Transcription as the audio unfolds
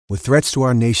With threats to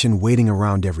our nation waiting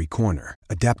around every corner,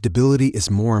 adaptability is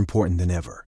more important than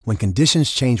ever. When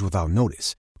conditions change without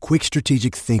notice, quick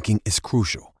strategic thinking is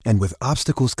crucial. And with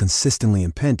obstacles consistently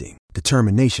impending,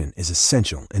 determination is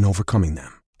essential in overcoming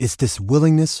them. It's this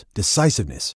willingness,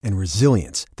 decisiveness, and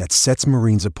resilience that sets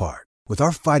Marines apart. With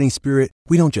our fighting spirit,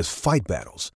 we don't just fight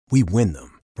battles, we win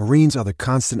them. Marines are the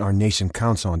constant our nation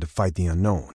counts on to fight the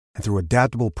unknown. And through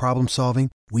adaptable problem solving,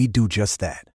 we do just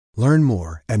that. Learn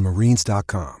more at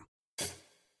marines.com.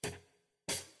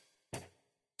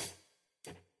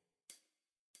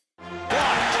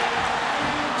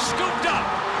 Scooped up.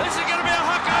 This is going to be a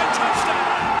Hawkeye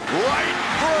touchdown. Right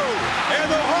through. And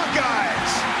the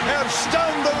Hawkeyes have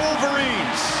stunned the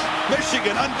Wolverines.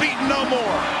 Michigan unbeaten no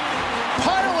more.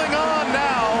 Piling on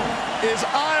now is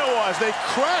Iowa as they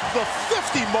crack the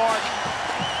 50 mark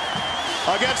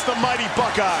against the mighty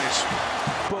Buckeyes.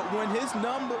 But when his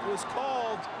number was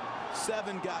called,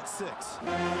 7 got 6.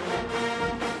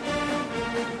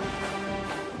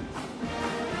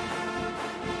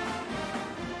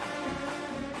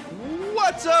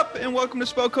 What's up, and welcome to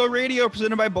Spoko Radio,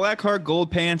 presented by Blackheart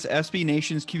Gold Pants, SB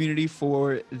Nation's community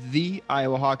for the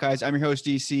Iowa Hawkeyes. I'm your host,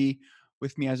 DC.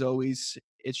 With me, as always,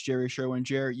 it's Jerry Sherwin.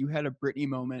 Jerry, you had a Britney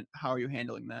moment. How are you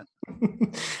handling that?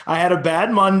 I had a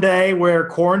bad Monday where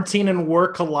quarantine and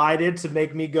work collided to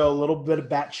make me go a little bit of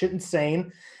batshit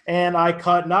insane. And I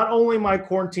cut not only my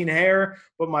quarantine hair,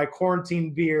 but my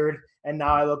quarantine beard. And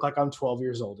now I look like I'm 12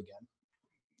 years old again.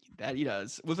 That he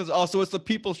does. With us also, it's the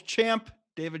People's Champ,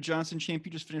 David Johnson. Champ,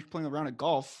 you just finished playing a round of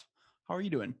golf. How are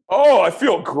you doing? Oh, I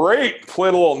feel great.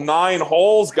 Played a little 9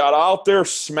 holes, got out there,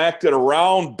 smacked it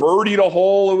around, birdied a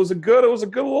hole. It was a good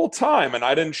little time. And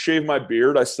I didn't shave my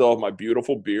beard. I still have my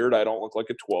beautiful beard. I don't look like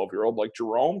a 12-year-old like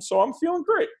Jerome, so I'm feeling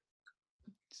great.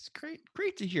 It's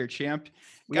great to hear, Champ.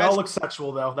 We all look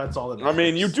sexual, though. That's all that matters. I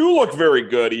mean, you do look very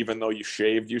good, even though you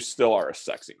shaved. You still are a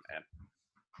sexy man.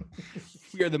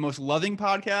 We are the most loving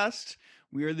podcast.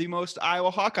 We are the most Iowa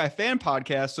Hawkeye fan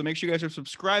podcast, so make sure you guys are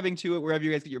subscribing to it wherever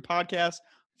you guys get your podcasts.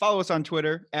 Follow us on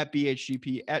Twitter, at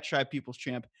BHGP, at Shy People's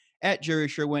Champ, at Jerry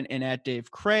Sherwin, and at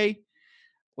Dave Cray.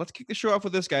 Let's kick the show off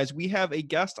with this, guys. We have a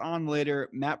guest on later,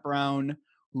 Matt Brown,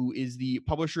 who is the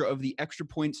publisher of the Extra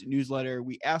Points newsletter.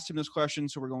 We asked him this question,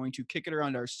 so we're going to kick it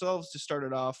around ourselves to start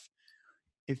it off.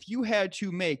 If you had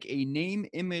to make a name,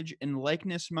 image, and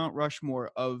likeness Mount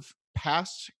Rushmore of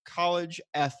past college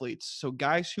athletes, so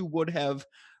guys who would have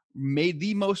made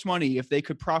the most money if they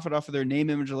could profit off of their name,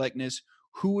 image, or likeness,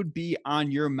 who would be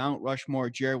on your Mount Rushmore?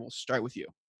 Jared, we'll start with you.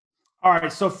 All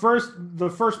right, so the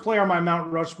first player on my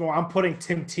Mount Rushmore, I'm putting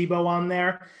Tim Tebow on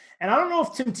there. And I don't know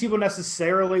if Tim Tebow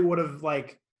necessarily would have,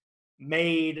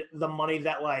 made the money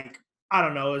that, I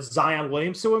don't know, Zion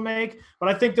Williamson would make, but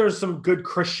I think there's some good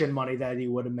Christian money that he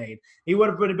would have made. He would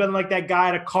have been like that guy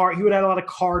at a car. He would have had a lot of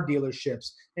car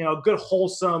dealerships, good,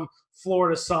 wholesome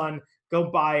Florida son, go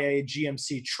buy a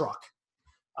GMC truck.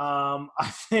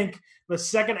 I think the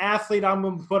second athlete I'm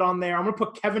going to put on there, I'm going to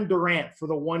put Kevin Durant for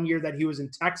the 1 year that he was in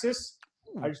Texas.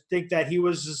 I just think that he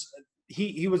was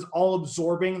he was all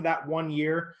absorbing that 1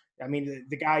 year. I mean,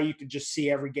 the guy, you could just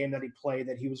see every game that he played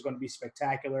that he was going to be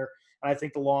spectacular. And I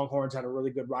think the Longhorns had a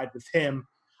really good ride with him.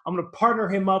 I'm going to partner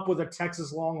him up with a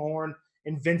Texas Longhorn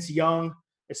and Vince Young,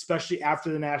 especially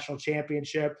after the national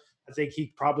championship. I think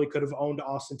he probably could have owned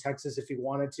Austin, Texas if he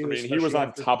wanted to. I mean, he was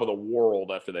on top of the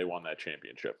world after they won that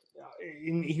championship.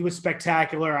 He was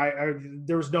spectacular.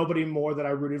 There was nobody more that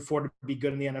I rooted for to be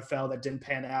good in the NFL that didn't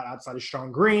pan out outside of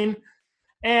Sean Green.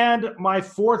 And my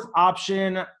fourth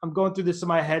option, I'm going through this in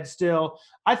my head still.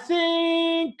 I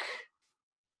think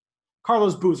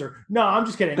Carlos Boozer. No, I'm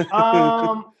just kidding.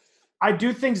 I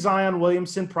do think Zion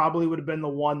Williamson probably would have been the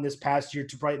one this past year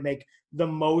to probably make the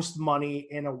most money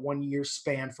in a 1 year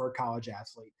span for a college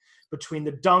athlete. Between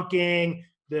the dunking,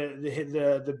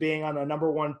 the being on a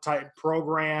number one type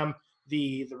program,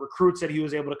 the recruits that he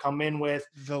was able to come in with.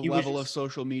 The level of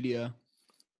social media.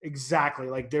 Exactly.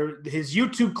 His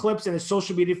YouTube clips and his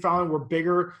social media following were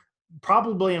bigger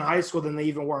probably in high school than they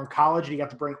even were in college. And he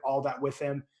got to bring all that with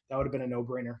him. That would have been a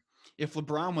no-brainer. If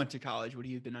LeBron went to college, would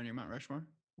he have been on your Mount Rushmore?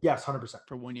 Yes, 100%.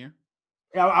 For 1 year?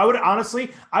 Yeah, I would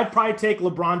honestly, I'd probably take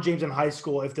LeBron James in high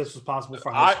school if this was possible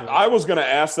for high school. I was going to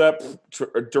ask that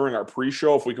during our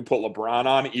pre-show if we could put LeBron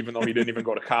on, even though he didn't even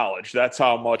go to college. That's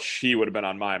how much he would have been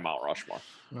on my Mount Rushmore.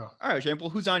 No. All right, Shane. Well,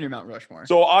 who's on your Mount Rushmore?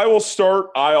 So I will start.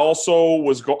 I also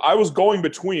was going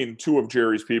between two of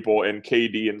Jerry's people and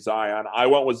KD and Zion. I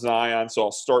went with Zion, so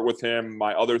I'll start with him.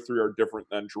 My other three are different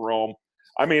than Jerome.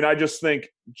 I mean, I just think,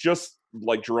 just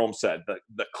like Jerome said,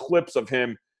 the clips of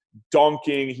him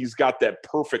dunking, he's got that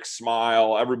perfect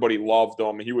smile. Everybody loved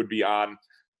him. He would be on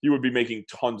he would be making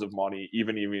tons of money,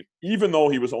 even though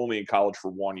he was only in college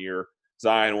for 1 year.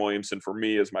 Zion Williamson for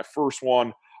me is my first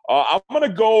one. I'm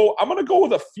gonna go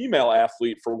with a female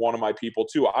athlete for one of my people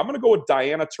too. I'm gonna go with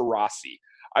Diana Taurasi.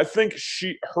 I think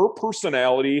her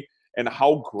personality and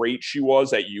how great she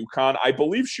was at UConn. I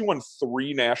believe she won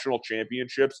 3 national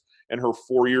championships in her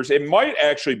 4 years. It might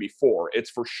actually be 4. It's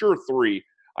for sure 3.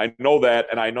 I know that,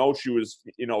 and I know she was,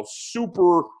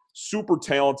 super, super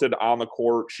talented on the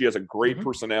court. She has a great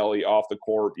personality off the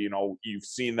court. You've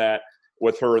seen that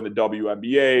with her in the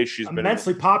WNBA. She's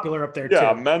immensely popular up there, too.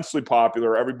 Yeah, too. Immensely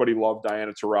popular. Everybody loved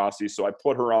Diana Taurasi, so I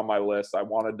put her on my list. I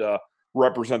wanted to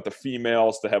represent the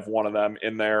females to have one of them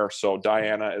in there, so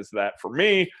Diana is that for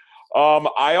me.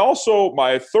 I also,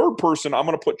 my third person, I'm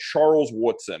going to put Charles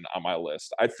Woodson on my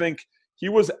list. I think he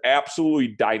was absolutely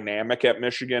dynamic at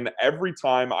Michigan. Every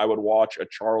time I would watch a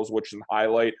Charles Woodson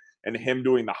highlight and him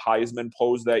doing the Heisman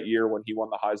pose that year when he won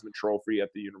the Heisman Trophy at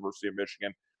the University of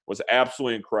Michigan was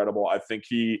absolutely incredible. I think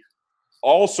he's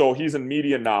in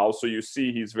media now, so you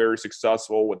see he's very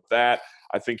successful with that.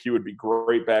 I think he would be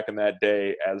great back in that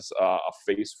day as a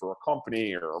face for a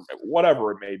company or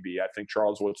whatever it may be. I think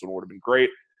Charles Woodson would have been great.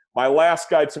 My last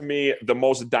guy, to me, the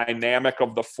most dynamic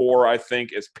of the 4, I think,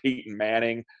 is Peyton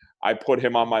Manning. I put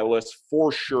him on my list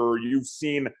for sure. You've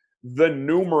seen the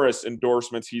numerous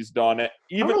endorsements he's done. I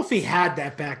don't know if he had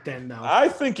that back then, though. I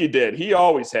think he did. He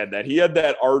always had that. He had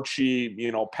that Archie,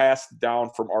 passed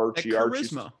down from Archie.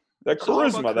 That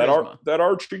charisma. That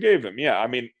Archie gave him. Yeah, I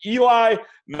mean, Eli,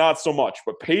 not so much.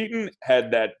 But Peyton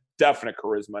had that definite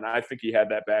charisma, and I think he had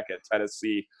that back at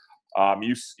Tennessee.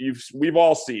 We've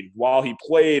all seen while he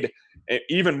played,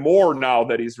 even more now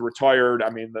that he's retired. I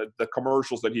mean, the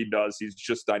commercials that he does, he's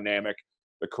just dynamic.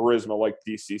 The charisma, like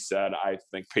DC said, I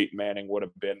think Peyton Manning would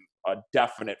have been a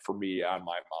definite for me on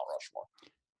my Mount Rushmore.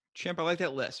 Champ, I like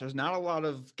that list. There's not a lot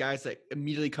of guys that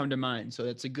immediately come to mind, so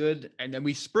that's a good. And then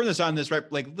we spurred this on this right,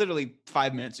 like literally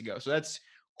 5 minutes ago. So that's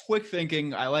quick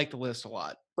thinking. I like the list a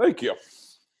lot. Thank you.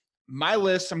 My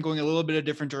list, I'm going a little bit of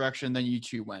different direction than you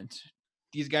two went.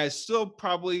 These guys still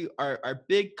probably are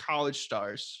big college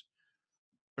stars,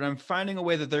 but I'm finding a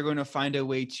way that they're going to find a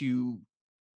way to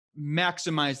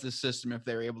maximize the system if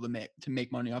they're able to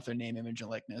make money off their name, image, and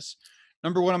likeness.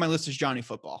 Number 1 on my list is Johnny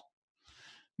Football.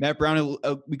 Matt Brown,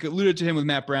 we alluded to him with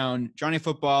Matt Brown. Johnny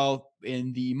Football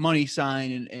in the money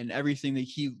sign and everything that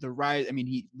he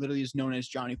literally is known as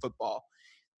Johnny Football.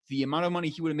 The amount of money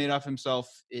he would have made off himself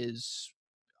is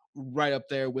right up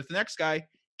there with the next guy,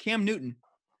 Cam Newton.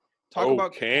 Talk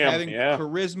about Cam, having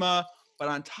charisma, but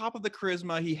on top of the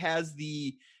charisma, he has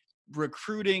the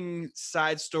recruiting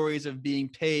side stories of being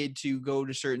paid to go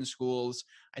to certain schools.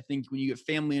 I think when you get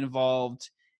family involved,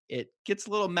 it gets a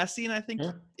little messy, and I think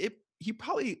he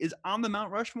probably is on the Mount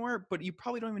Rushmore, but you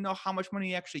probably don't even know how much money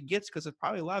he actually gets because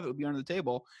probably a lot of it would be under the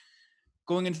table.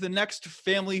 Going into the next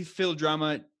family-filled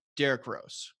drama, Derrick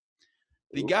Rose.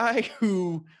 The guy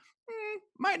who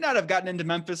might not have gotten into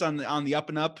Memphis on the up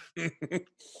and up.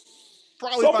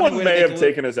 Someone may have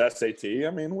taken his SAT. I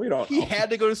mean, we don't know. He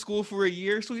had to go to school for a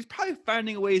year, so he's probably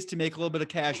finding ways to make a little bit of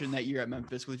cash in that year at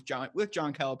Memphis with John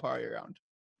Calipari around.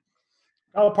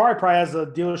 Calipari probably has a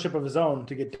dealership of his own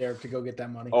to get Derrick to go get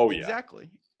that money. Oh, yeah. Exactly.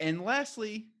 And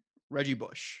lastly, Reggie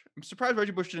Bush. I'm surprised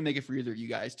Reggie Bush didn't make it for either of you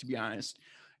guys, to be honest.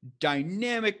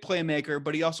 Dynamic playmaker,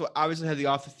 but he also obviously had the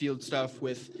off-the-field stuff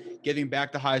with giving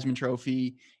back the Heisman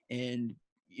Trophy and,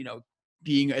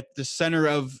 being at the center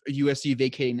of USC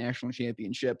vacating national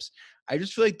championships. I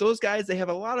just feel like those guys, they have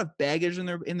a lot of baggage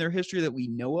in their history that we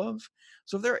know of.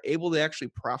 So if they're able to actually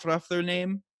profit off their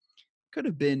name, could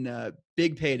have been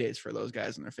big paydays for those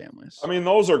guys and their families. I mean,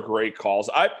 those are great calls.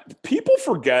 People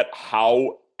forget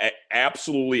how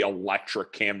absolutely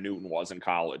electric Cam Newton was in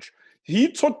college.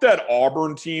 He took that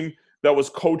Auburn team that was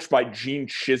coached by Gene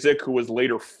Chizik, who was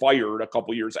later fired a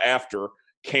couple years after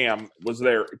Cam was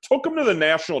there. It took them to the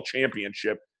national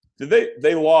championship.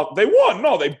 They lost? They won.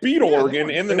 No, they beat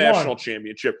Oregon in the national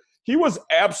championship. He was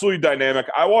absolutely dynamic.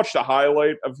 I watched a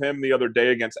highlight of him the other day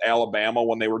against Alabama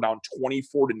when they were down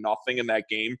 24-0 in that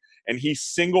game, and he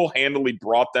single-handedly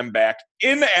brought them back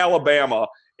in Alabama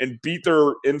and beat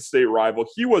their in-state rival.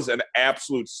 He was an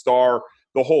absolute star.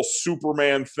 The whole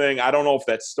Superman thing, I don't know if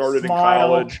that started in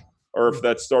college or if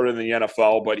that started in the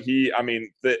NFL, but he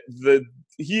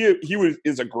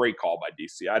is a great call by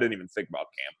DC. I didn't even think about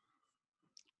Cam.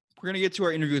 We're going to get to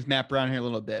our interview with Matt Brown here in a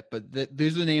little bit, but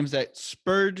these are the names that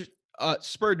spurred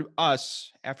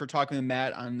us after talking to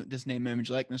Matt on this name, image,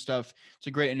 likeness stuff. It's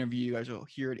a great interview. You guys will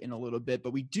hear it in a little bit,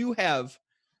 but we do have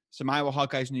some Iowa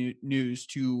Hawkeyes news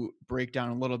to break down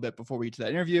a little bit before we get to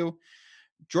that interview.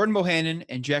 Jordan Bohannon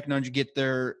and Jack Nunge get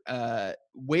their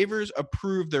waivers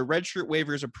approved, their redshirt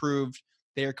waivers approved.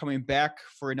 They are coming back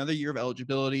for another year of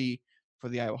eligibility for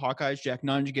the Iowa Hawkeyes. Jack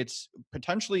Nunge gets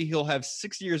he'll have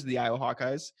 6 years of the Iowa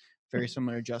Hawkeyes, very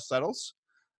similar to Just Settles.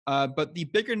 But the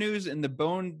bigger news and the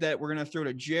bone that we're going to throw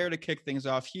to Jer to kick things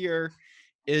off here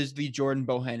is the Jordan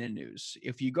Bohannon news.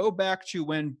 If you go back to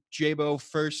when J-Bo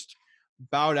first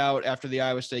bowed out after the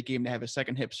Iowa State game to have a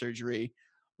second hip surgery,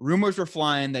 rumors were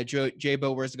flying that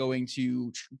J-Bo was going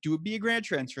to be a grad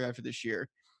transfer after this year.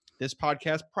 This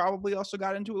podcast probably also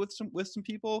got into it with some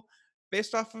people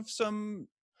based off of some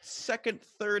second,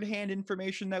 third-hand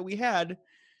information that we had.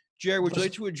 Jared, would you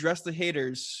like to address the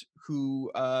haters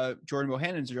who Jordan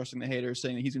Bohannon's addressing the haters,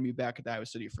 saying that he's going to be back at Iowa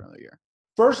City for another year?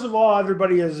 First of all,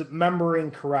 everybody is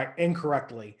remembering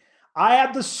incorrectly. I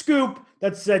had the scoop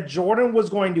that said Jordan was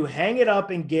going to hang it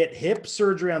up and get hip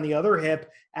surgery on the other hip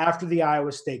after the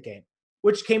Iowa State game,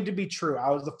 which came to be true. I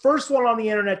was the first one on the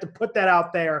internet to put that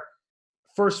out there.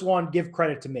 First one, give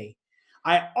credit to me.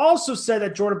 I also said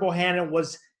that Jordan Bohannon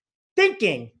was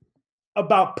thinking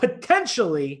about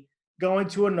potentially going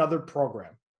to another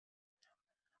program.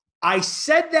 I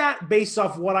said that based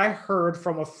off what I heard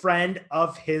from a friend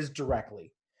of his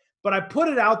directly. But I put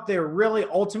it out there really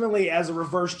ultimately as a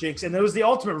reverse jinx, and it was the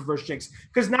ultimate reverse jinx.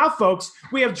 Because now, folks,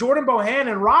 we have Jordan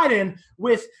Bohannon riding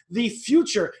with the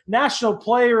future National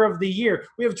Player of the Year.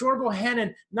 We have Jordan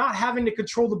Bohannon not having to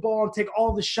control the ball and take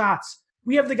all the shots.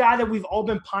 We have the guy that we've all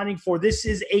been pining for. This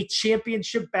is a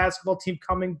championship basketball team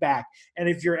coming back. And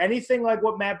if you're anything like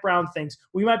what Matt Brown thinks,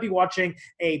 we might be watching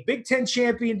a Big Ten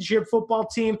championship football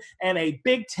team and a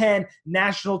Big Ten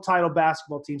national title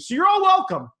basketball team. So you're all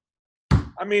welcome.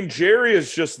 I mean, Jerry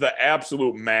is just the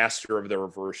absolute master of the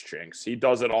reverse jinx. He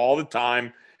does it all the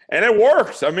time, and it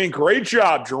works. I mean, great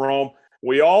job, Jerome.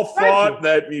 We all thought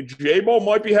that J-Bo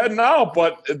might be heading out,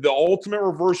 but the ultimate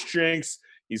reverse jinx,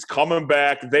 he's coming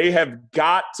back. They have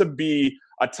got to be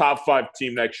a top 5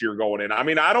 team next year going in. I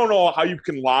mean, I don't know how you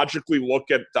can logically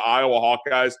look at the Iowa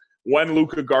Hawkeyes when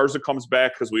Luka Garza comes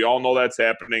back, because we all know that's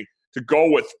happening, to go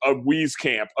with a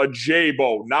Wieskamp, a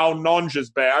J-Bo, now Nunge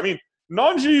is back. I mean,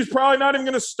 Nunge is probably not even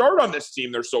going to start on this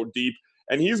team. They're so deep.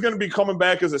 And he's going to be coming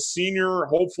back as a senior,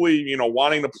 hopefully,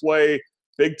 wanting to play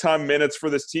big-time minutes for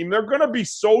this team. They're going to be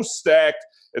so stacked.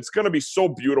 It's going to be so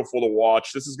beautiful to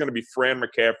watch. This is going to be Fran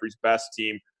McCaffrey's best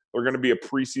team. They're going to be a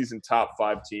preseason top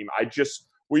 5 team.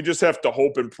 We just have to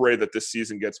hope and pray that this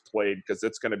season gets played, because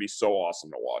it's going to be so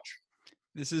awesome to watch.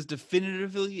 This is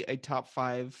definitively a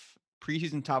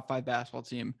preseason top 5 basketball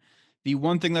team. The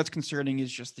one thing that's concerning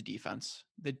is just the defense.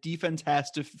 The defense has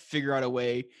to figure out a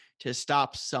way to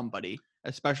stop somebody,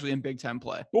 especially in Big Ten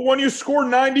play. But when you score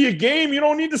 90 a game, you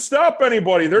don't need to stop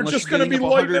anybody. They're just going to be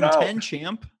lighting it out.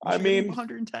 Champ. I mean,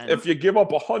 110. If you give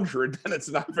up 100, then it's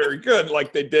not very good,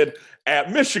 like they did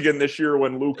at Michigan this year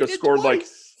when Luka scored like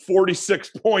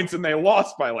 46 points and they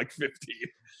lost by like 15.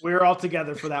 We were all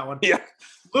together for that one. Yeah.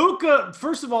 Luka,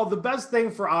 first of all, the best thing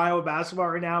for Iowa basketball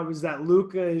right now is that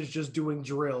Luka is just doing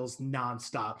drills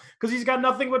nonstop because he's got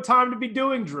nothing but time to be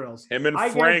doing drills. Him and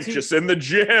Frank just in the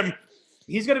gym.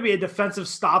 He's going to be a defensive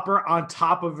stopper on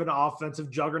top of an offensive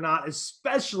juggernaut,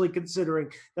 especially considering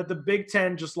that the Big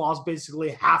Ten just lost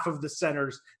basically half of the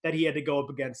centers that he had to go up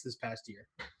against this past year.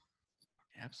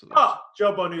 Absolutely. Oh,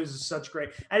 J-Bo News is such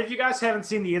great. And if you guys haven't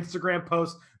seen the Instagram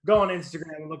post, go on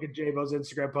Instagram and look at J-Bo's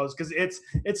Instagram post because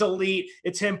it's elite.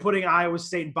 It's him putting Iowa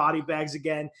State in body bags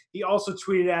again. He also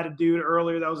tweeted at a dude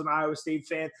earlier that was an Iowa State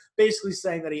fan, basically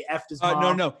saying that he effed his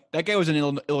mom. No. That guy was an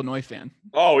Illinois fan.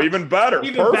 Oh, even better.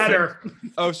 Even better.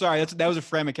 Oh, sorry. That was a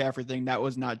Fran McCaffrey thing. That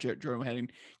was not Jerome Heading.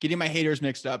 Getting my haters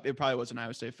mixed up. It probably was an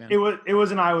Iowa State fan. It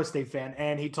was an Iowa State fan,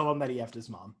 and he told him that he effed his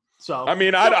mom. So I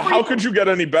mean, how could you get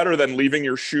any better than leaving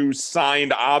your shoes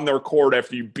signed on their court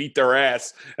after you beat their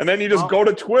ass, and then you just go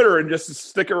to Twitter and just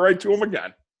stick it right to them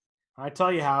again? I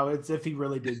tell you how, it's if he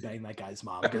really did bang that guy's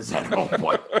mom. Because oh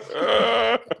boy.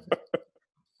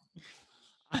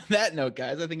 On that note,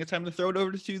 guys, I think it's time to throw it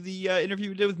over to the interview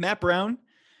we did with Matt Brown.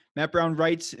 Matt Brown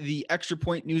writes the Extra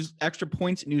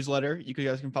Points newsletter. You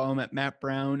guys can follow him at Matt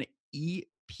Brown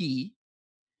EP.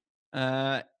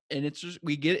 And it's just,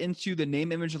 we get into the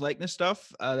name, image, and likeness stuff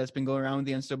that's been going around with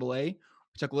the NCAA. We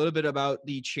talk a little bit about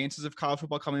the chances of college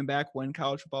football coming back, when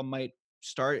college football might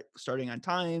starting on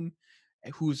time,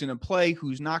 who's going to play,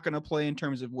 who's not going to play in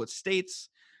terms of what states.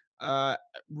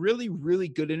 Really, really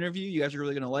good interview. You guys are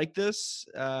really going to like this.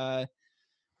 And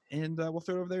we'll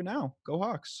throw it over there now. Go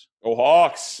Hawks. Go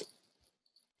Hawks.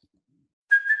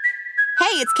 Hey,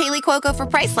 Hey, it's Kaylee Cuoco for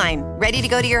Priceline. Ready to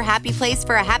go to your happy place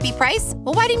for a happy price?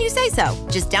 Well, why didn't you say so?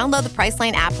 Just download the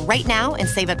Priceline app right now and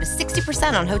save up to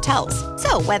 60% on hotels.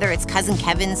 So whether it's Cousin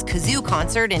Kevin's Kazoo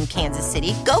Concert in Kansas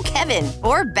City, go Kevin,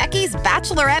 or Becky's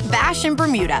Bachelorette Bash in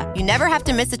Bermuda, you never have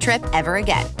to miss a trip ever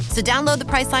again. So download the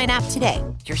Priceline app today.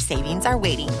 Your savings are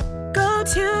waiting. Go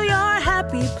to your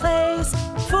happy place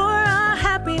for a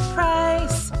happy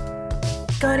price.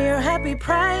 Go to your happy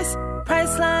price,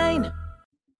 Priceline.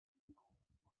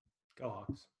 Go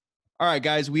Hawks. All right,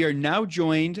 guys, we are now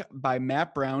joined by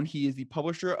Matt Brown. He is the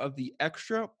publisher of the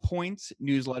Extra Points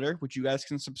newsletter, which you guys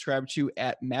can subscribe to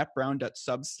at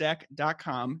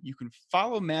mattbrown.substack.com. You can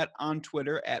follow Matt on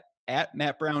Twitter at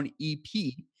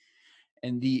mattbrownep.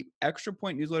 And the Extra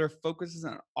Point newsletter focuses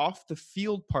on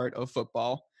off-the-field part of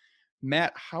football.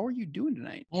 Matt, how are you doing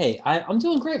tonight? Hey, I'm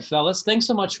doing great, fellas. Thanks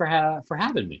so much for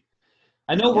having me.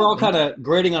 I know we're all kind of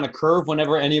grading on a curve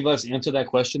whenever any of us answer that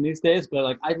question these days, but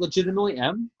like I legitimately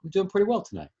am. I'm doing pretty well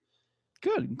tonight.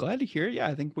 Good. I'm glad to hear it. Yeah,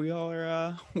 I think we all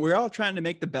are. We're all trying to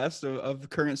make the best of the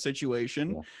current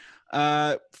situation.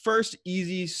 Yeah. First,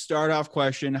 easy start-off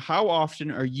question: how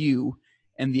often are you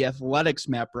and the Athletics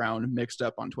Matt Brown mixed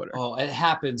up on Twitter? Oh, it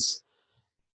happens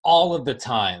all of the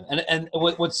time. And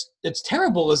what's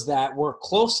terrible is that we're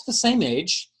close to the same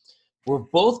age. We're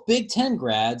both Big Ten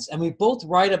grads, and we both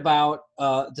write about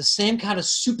the same kind of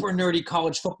super nerdy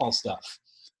college football stuff.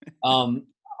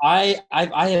 I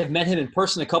have met him in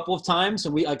person a couple of times,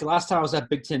 and we like last time I was at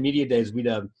Big Ten Media Days, we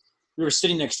were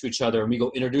sitting next to each other, and we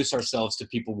go introduce ourselves to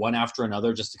people one after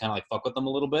another just to kind of like fuck with them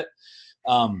a little bit.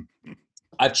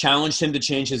 I've challenged him to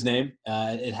change his name.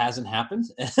 It hasn't happened.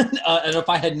 And if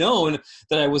I had known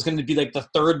that I was going to be like the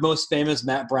third most famous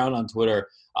Matt Brown on Twitter,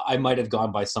 I might have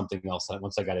gone by something else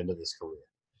once I got into this career.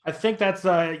 I think that's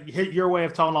your way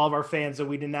of telling all of our fans that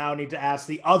we now need to ask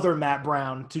the other Matt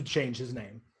Brown to change his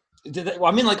name. Well,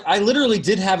 I mean, like I literally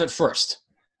did have it first.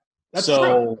 That's so,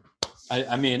 true.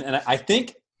 I mean, and I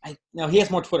think now he has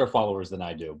more Twitter followers than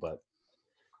I do, but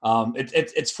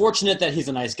it's fortunate that he's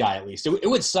a nice guy at least. It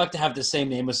would suck to have the same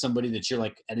name as somebody that you're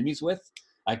like enemies with.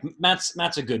 Like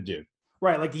Matt's a good dude.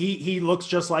 Right, like he looks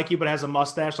just like you, but has a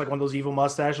mustache, like one of those evil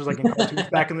mustaches, like in cartoons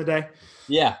back in the day.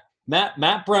 Yeah,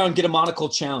 Matt Brown, get a monocle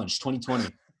challenge,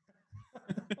 2020.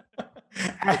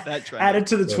 Add it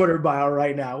to the Twitter bio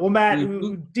right now. Well, Matt,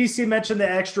 DC mentioned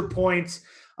the Extra Points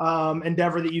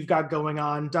endeavor that you've got going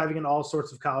on, diving into all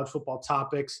sorts of college football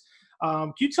topics.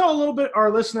 Can you tell a little bit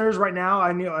our listeners right now?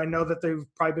 I know that they've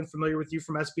probably been familiar with you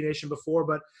from SB Nation before,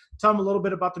 but tell them a little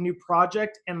bit about the new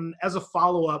project. And as a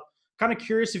follow-up, kind of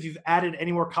curious if you've added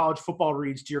any more college football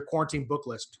reads to your quarantine book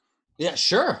list. Yeah,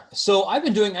 sure. So I've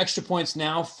been doing Extra Points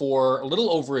now for a little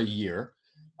over a year.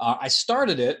 I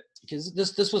started it because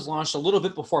this was launched a little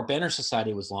bit before Banner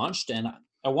Society was launched, and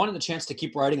I wanted the chance to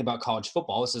keep writing about college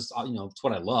football. This is, it's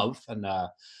what I love. And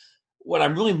what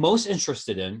I'm really most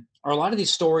interested in are a lot of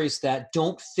these stories that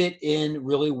don't fit in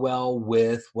really well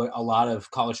with what a lot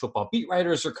of college football beat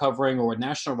writers are covering or what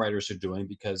national writers are doing,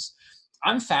 because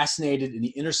I'm fascinated in the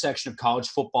intersection of college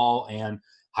football and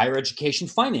higher education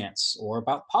finance, or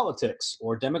about politics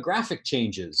or demographic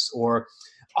changes, or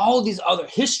all of these other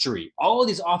history, all of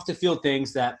these off the field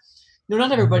things that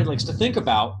not everybody likes to think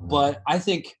about, but I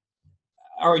think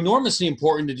are enormously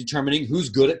important to determining who's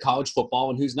good at college football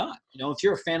and who's not. If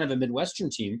you're a fan of a Midwestern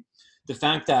team, the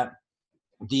fact that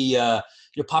the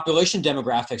population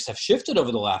demographics have shifted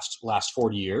over the last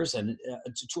 40 years, and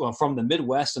from the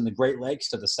Midwest and the Great Lakes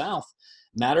to the South,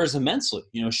 matters immensely.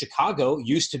 Chicago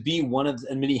used to be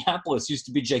and Minneapolis used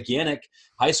to be gigantic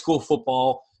high school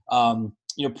football,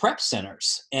 prep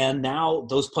centers, and now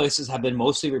those places have been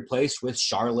mostly replaced with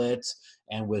Charlotte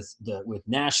and with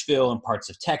Nashville and parts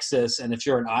of Texas. And if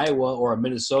you're in Iowa or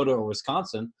Minnesota or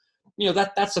Wisconsin,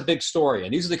 that's a big story.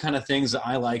 And these are the kind of things that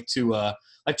I like to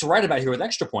write about here with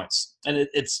Extra Points. And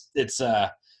it's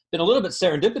been a little bit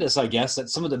serendipitous, I guess, that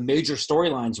some of the major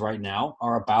storylines right now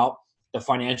are about the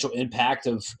financial impact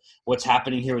of what's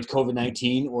happening here with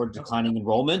COVID-19 or declining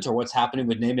enrollment, or what's happening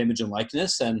with name, image, and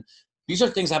likeness. And these are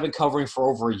things I've been covering for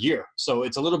over a year. So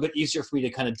it's a little bit easier for me to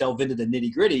kind of delve into the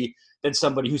nitty gritty than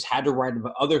somebody who's had to write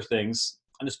about other things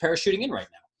and is parachuting in right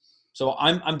now. So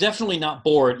I'm definitely not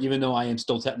bored, even though I am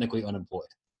still technically unemployed.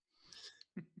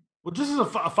 Well, just as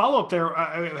a follow-up there,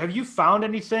 have you found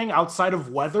anything outside of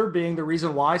weather being the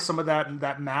reason why some of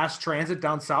that mass transit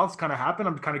down south kind of happened?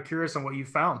 I'm kind of curious on what you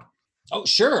found. Oh,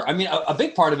 sure. I mean, a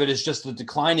big part of it is just the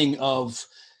declining of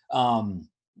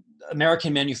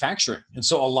American manufacturing. And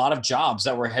so a lot of jobs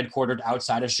that were headquartered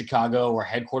outside of Chicago or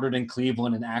headquartered in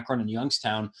Cleveland and Akron and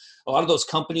Youngstown, a lot of those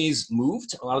companies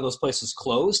moved, a lot of those places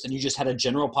closed, and you just had a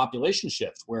general population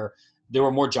shift where there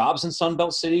were more jobs in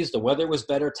Sunbelt cities. The weather was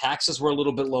better. Taxes were a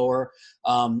little bit lower.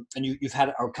 And you've had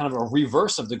a kind of a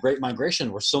reverse of the Great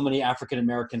Migration, where so many African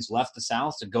Americans left the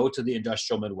South to go to the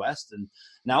industrial Midwest. And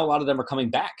now a lot of them are coming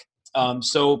back.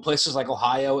 So places like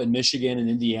Ohio and Michigan and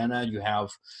Indiana, you have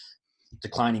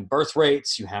declining birth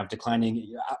rates. You have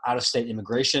declining out-of-state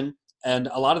immigration. And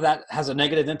a lot of that has a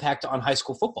negative impact on high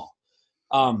school football.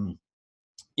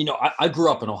 I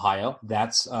grew up in Ohio.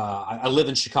 I live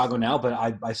in Chicago now, but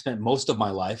I spent most of my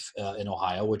life in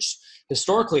Ohio, which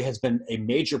historically has been a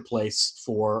major place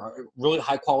for really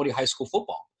high quality high school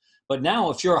football. But now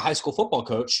if you're a high school football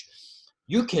coach,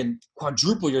 you can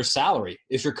quadruple your salary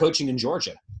if you're coaching in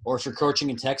Georgia or if you're coaching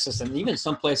in Texas and even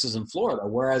some places in Florida.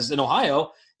 Whereas in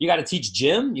Ohio, you got to teach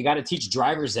gym, you got to teach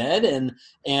driver's ed,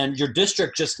 and your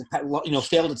district just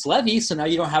failed its levy, so now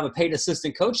you don't have a paid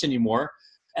assistant coach anymore.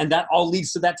 And that all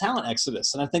leads to that talent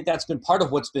exodus. And I think that's been part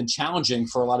of what's been challenging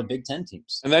for a lot of Big Ten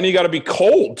teams. And then you got to be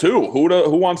cold too.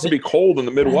 Who wants to be cold in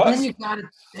the Midwest?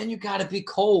 Then you got to be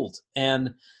cold,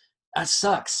 and that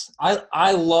sucks.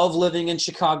 I love living in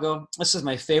Chicago. This is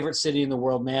my favorite city in the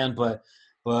world, man. But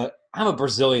I'm a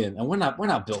Brazilian, and we're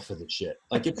not built for this shit.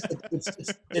 Like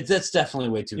it's definitely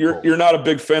way too cold. You're not a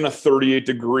big fan of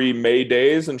 38-degree May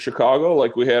days in Chicago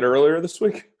like we had earlier this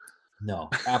week?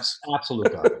 No,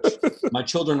 absolute garbage. My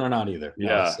children are not either.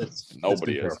 Yeah,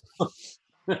 nobody is.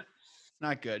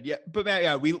 Not good. Yeah, but man,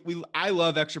 yeah, I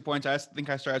love Extra Points. I think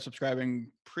I started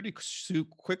subscribing pretty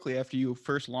quickly after you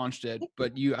first launched it.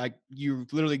 But you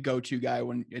literally go-to guy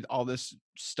when all this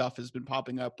stuff has been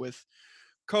popping up with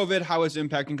COVID, how it's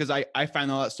impacting, because I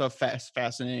find all that stuff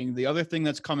fascinating. The other thing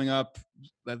that's coming up,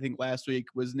 I think last week,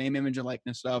 was name, image, and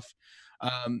likeness stuff.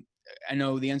 I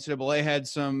know the NCAA had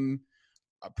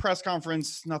a press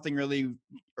conference, nothing really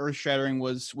earth-shattering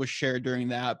was shared during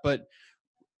that, but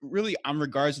really on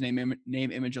regards to name,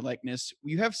 image, and likeness,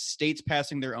 you have states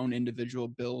passing their own individual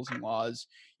bills and laws.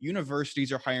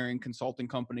 Universities are hiring consulting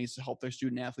companies to help their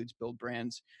student athletes build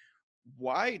brands.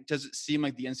 Why does it seem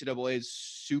like the NCAA is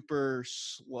super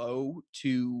slow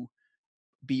to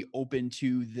be open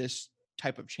to this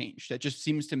type of change? That just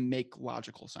seems to make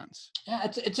logical sense. Yeah,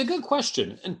 it's a good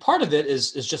question. And part of it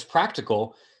is just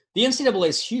practical. The NCAA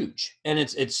is huge, and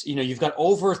it's you've got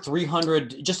over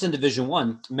 300 just in Division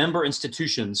I member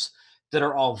institutions that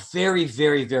are all very,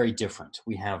 very, very different.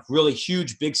 We have really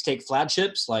huge big state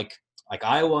flagships like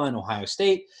Iowa and Ohio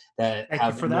State that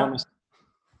have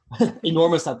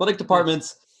enormous athletic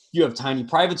departments. You have tiny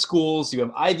private schools, you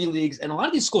have Ivy Leagues, and a lot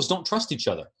of these schools don't trust each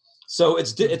other. So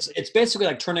it's basically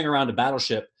like turning around a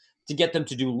battleship to get them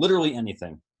to do literally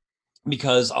anything,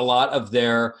 because a lot of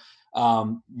their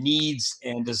needs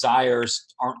and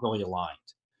desires aren't really aligned.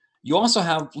 You also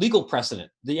have legal precedent.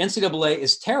 The NCAA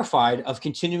is terrified of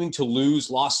continuing to lose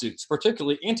lawsuits,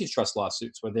 particularly antitrust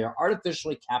lawsuits, where they are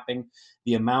artificially capping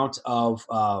the amount of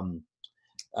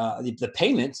the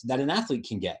payment that an athlete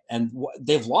can get. And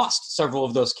they've lost several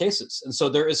of those cases. And so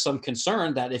there is some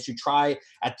concern that if you try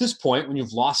at this point, when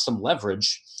you've lost some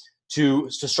leverage to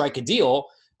strike a deal,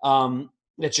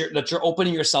 that you're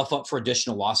opening yourself up for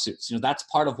additional lawsuits. That's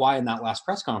part of why in that last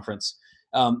press conference,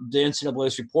 the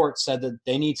NCAA's report said that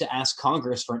they need to ask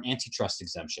Congress for an antitrust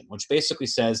exemption, which basically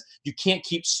says you can't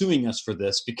keep suing us for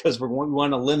this because we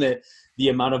want to limit the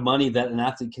amount of money that an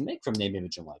athlete can make from name,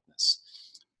 image, and likeness.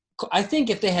 I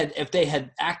think if they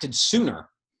had acted sooner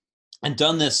and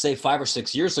done this, say 5 or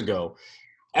 6 years ago,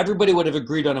 everybody would have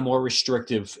agreed on a more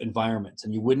restrictive environment,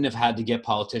 and you wouldn't have had to get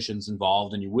politicians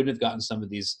involved, and you wouldn't have gotten some of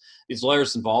these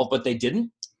lawyers involved, but they didn't.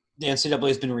 The NCAA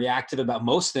has been reactive about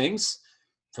most things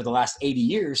for the last 80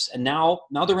 years, and now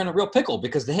they're in a real pickle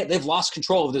because they've lost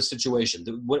control of this situation.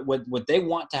 What they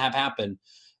want to have happen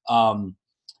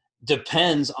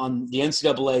depends on the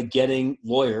NCAA getting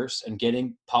lawyers and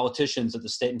getting politicians at the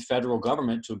state and federal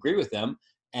government to agree with them.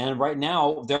 And right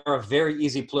now, they're a very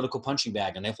easy political punching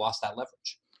bag, and they've lost that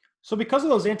leverage. So because of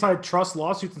those antitrust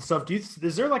lawsuits and stuff,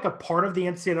 is there like a part of the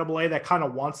NCAA that kind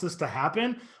of wants this to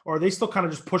happen, or are they still kind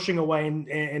of just pushing away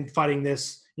and fighting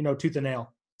this, tooth and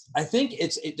nail? I think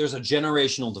there's a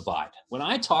generational divide. When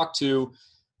I talk to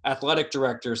athletic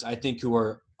directors, I think who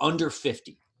are under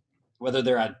 50, whether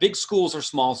they're at big schools or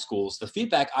small schools, the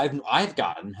feedback I've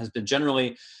gotten has been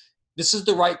generally, this is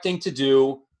the right thing to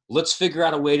do. Let's figure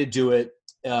out a way to do it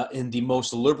in the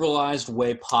most liberalized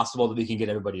way possible that we can get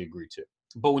everybody to agree to.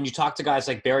 But when you talk to guys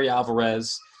like Barry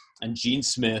Alvarez and Gene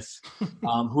Smith,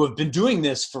 who have been doing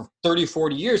this for 30,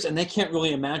 40 years, and they can't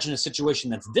really imagine a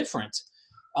situation that's different,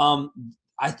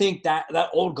 I think that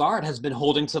old guard has been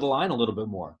holding to the line a little bit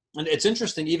more. And it's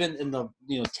interesting, even in the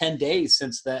 10 days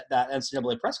since that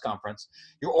NCAA press conference,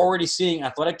 you're already seeing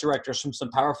athletic directors from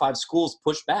some Power 5 schools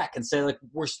push back and say, like,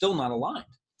 we're still not aligned.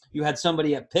 You had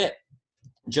somebody at Pitt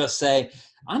just say,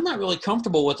 I'm not really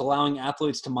comfortable with allowing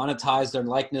athletes to monetize their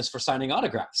likeness for signing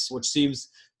autographs, which seems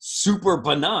super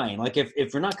benign. Like,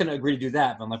 if you're not going to agree to do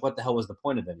that, then like, what the hell was the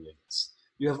point of any of this?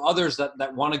 You have others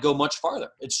that want to go much farther.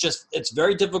 It's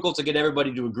very difficult to get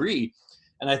everybody to agree.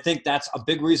 And I think that's a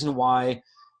big reason why,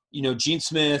 Gene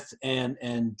Smith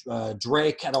and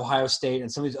Drake at Ohio State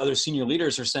and some of these other senior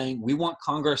leaders are saying, we want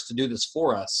Congress to do this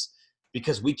for us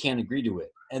because we can't agree to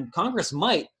it. And Congress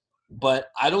might,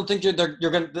 but I don't think the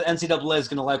NCAA is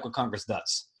going to like what Congress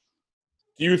does.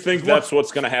 Do you think that's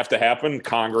what's going to have to happen?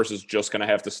 Congress is just going to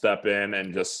have to step in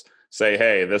and just say,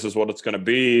 hey, this is what it's going to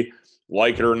be.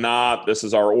 Like it or not, this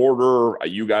is our order.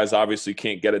 You guys obviously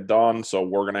can't get it done, so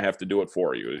we're going to have to do it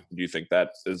for you. Do you think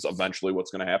that is eventually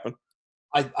what's going to happen?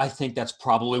 I think that's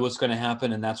probably what's going to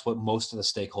happen, and that's what most of the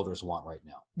stakeholders want right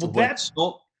now.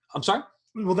 I'm sorry?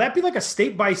 Will that be like a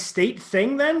state-by-state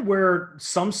thing then, where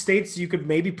some states you could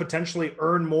maybe potentially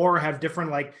earn more, have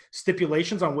different like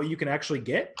stipulations on what you can actually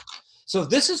get? So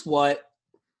this is what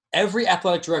every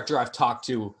athletic director I've talked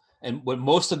to, and what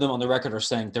most of them on the record are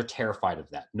saying, they're terrified of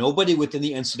that. Nobody within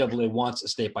the NCAA wants a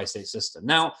state-by-state system.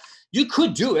 Now, you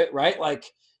could do it, right? Like,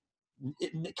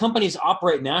 companies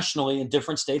operate nationally, and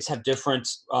different states have different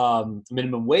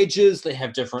minimum wages. They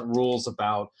have different rules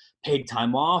about paid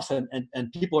time off, and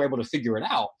people are able to figure it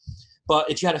out. But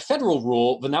if you had a federal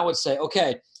rule, then that would say,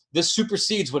 okay, this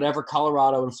supersedes whatever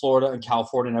Colorado and Florida and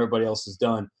California and everybody else has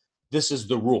done. This is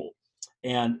the rule.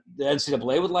 And the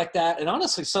NCAA would like that. And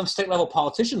honestly, some state-level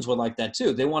politicians would like that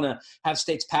too. They want to have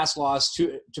states pass laws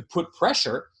to put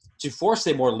pressure to force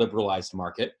a more liberalized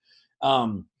market.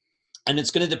 And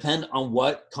it's going to depend on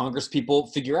what Congress people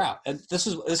figure out. And this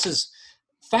is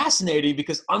fascinating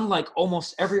because unlike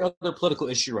almost every other political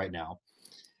issue right now,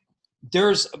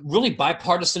 there's really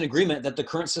bipartisan agreement that the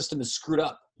current system is screwed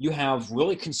up. You have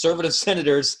really conservative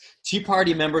senators, Tea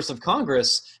Party members of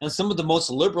Congress, and some of the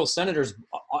most liberal senators.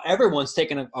 Everyone's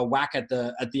taking a whack at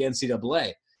the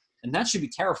NCAA, and that should be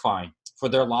terrifying for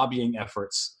their lobbying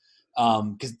efforts,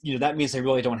 because that means they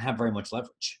really don't have very much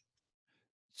leverage.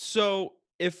 So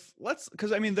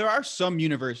because I mean, there are some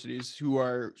universities who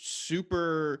are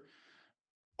super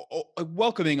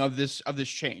welcoming of this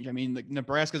change. I mean, like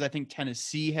Nebraska's, I think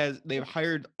Tennessee they've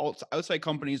hired outside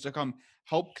companies to come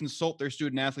help consult their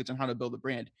student athletes on how to build a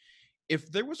brand.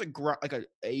 If there was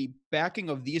a backing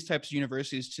of these types of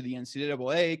universities to the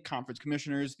NCAA, conference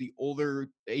commissioners, the older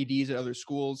ADs at other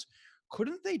schools,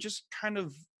 couldn't they just kind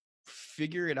of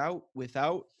figure it out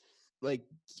without, like,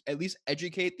 at least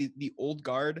educate the old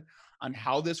guard on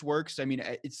how this works? I mean,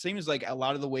 it seems like a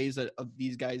lot of the ways that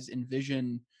these guys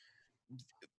envision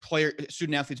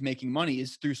student athletes making money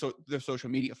is through their social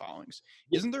media followings.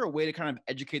 Isn't there a way to kind of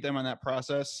educate them on that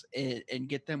process and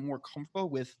get them more comfortable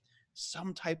with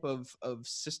some type of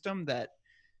system that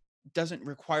doesn't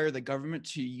require the government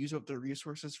to use up their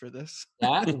resources for this?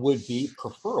 That would be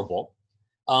preferable.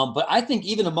 But I think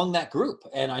even among that group,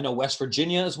 and I know West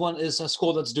Virginia is a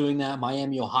school that's doing that.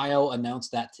 Miami, Ohio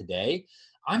announced that today.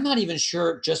 I'm not even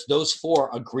sure just those four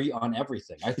agree on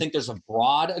everything. I think there's a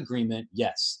broad agreement.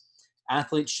 Yes,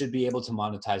 athletes should be able to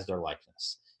monetize their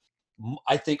likeness.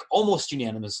 I think almost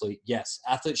unanimously, yes,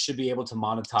 athletes should be able to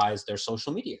monetize their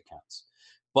social media accounts.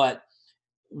 But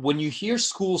when you hear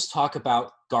schools talk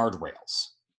about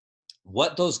guardrails,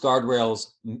 what those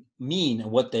guardrails mean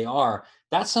and what they are,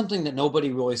 that's something that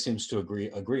nobody really seems to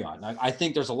agree on. I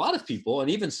think there's a lot of people, and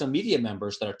even some media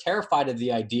members, that are terrified of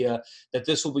the idea that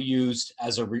this will be used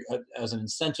as an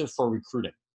incentive for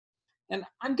recruiting. And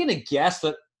I'm going to guess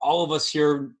that all of us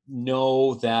here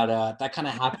know that that kind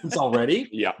of happens already.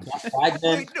 Yeah.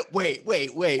 Wait,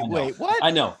 what?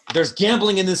 I know. There's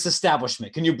gambling in this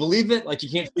establishment. Can you believe it? Like, you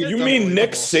can't. You mean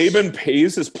Nick Saban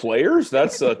pays his players?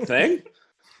 That's a thing?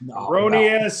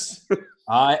 Erroneous.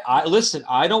 I listen.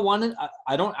 I don't want it.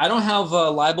 I don't have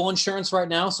libel insurance right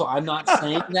now, so I'm not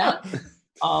saying that.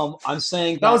 I'm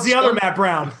saying that was the other Matt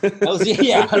Brown.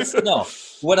 No.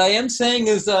 What I am saying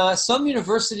is some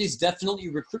universities definitely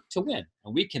recruit to win,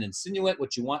 and we can insinuate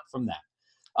what you want from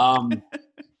that.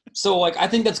 So, like, I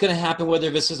think that's going to happen whether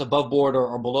this is above board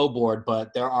or below board,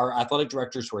 but there are athletic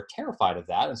directors who are terrified of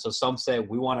that. And so some say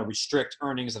we want to restrict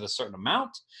earnings at a certain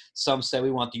amount. Some say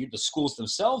we want the schools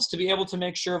themselves to be able to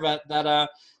make sure that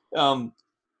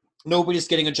nobody's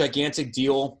getting a gigantic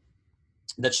deal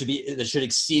that should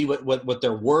exceed what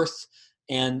they're worth.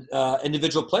 And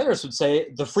individual players would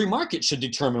say the free market should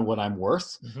determine what I'm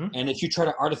worth. Mm-hmm. And if you try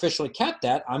to artificially cap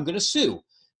that, I'm going to sue.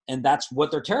 And that's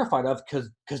what they're terrified of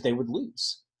because they would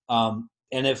lose.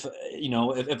 And if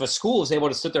a school is able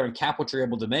to sit there and cap what you're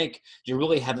able to make, you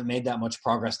really haven't made that much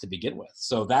progress to begin with.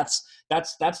 So that's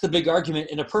the big argument.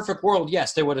 In a perfect world,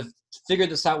 yes, they would have figured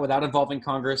this out without involving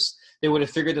Congress. They would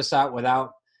have figured this out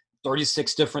without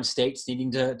 36 different states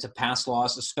needing to pass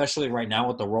laws, especially right now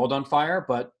with the world on fire.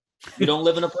 But you don't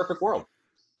live in a perfect world.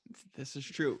 This is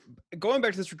true. Going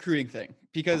back to this recruiting thing,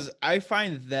 because I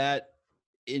find that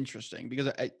interesting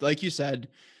because like you said,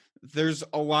 there's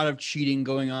a lot of cheating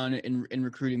going on in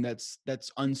recruiting that's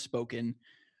unspoken.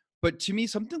 But to me,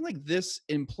 something like this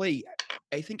in play,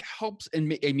 I think helps.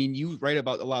 And I mean, you write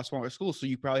about a lot of smaller schools, so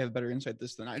you probably have better insight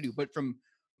this than I do. But from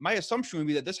my assumption would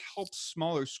be that this helps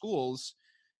smaller schools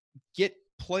get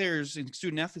players and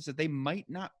student athletes that they might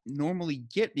not normally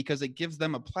get because it gives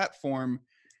them a platform,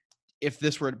 if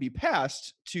this were to be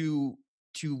passed, to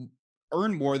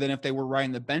earn more than if they were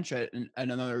riding the bench at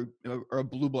another or a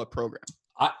blue blood program.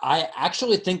 I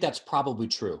actually think that's probably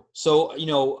true. So,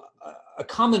 a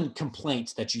common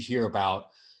complaint that you hear about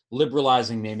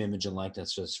liberalizing name, image, and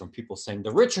likeness is from people saying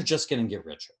the rich are just going to get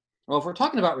richer. Well, if we're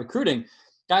talking about recruiting,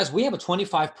 guys, we have a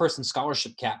 25-person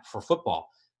scholarship cap for football.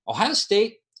 Ohio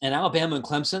State and Alabama and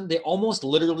Clemson, they almost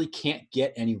literally can't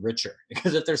get any richer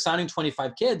because if they're signing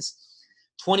 25 kids,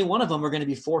 21 of them are going to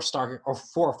be 4-star or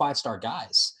 4 or 5-star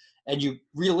guys. And you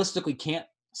realistically can't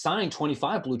sign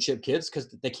 25 blue chip kids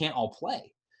because they can't all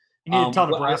play. You need to tell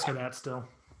Nebraska that still.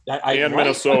 And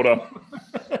Minnesota.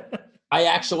 I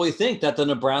actually think that the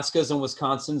Nebraskas and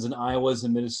Wisconsins and Iowas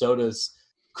and Minnesotas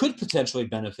could potentially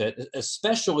benefit,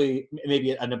 especially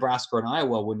maybe a Nebraska or an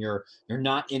Iowa when you're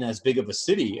not in as big of a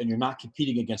city and you're not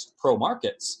competing against pro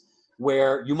markets,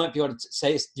 where you might be able to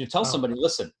say, tell somebody,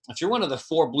 listen, if you're one of the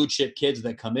 4 blue chip kids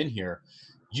that come in here,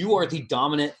 you are the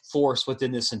dominant force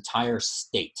within this entire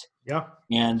state. Yeah.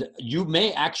 And you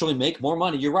may actually make more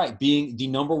money. You're right. Being the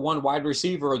number 1 wide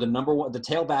receiver or the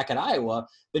tailback at Iowa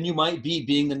than you might be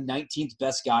being the 19th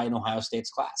best guy in Ohio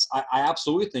State's class. I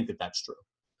absolutely think that that's true.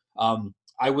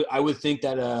 I would think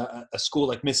that a school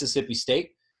like Mississippi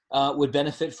State would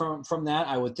benefit from that.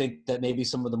 I would think that maybe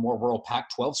some of the more rural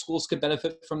Pac-12 schools could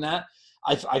benefit from that.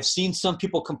 I've seen some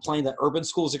people complain that urban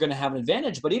schools are going to have an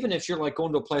advantage, but even if you're like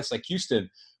going to a place like Houston,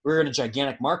 we're in a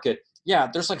gigantic market. Yeah,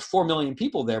 there's like 4 million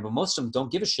people there, but most of them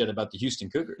don't give a shit about the Houston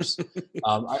Cougars.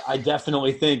 I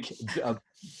definitely think a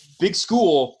big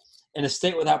school in a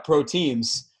state without pro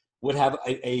teams would have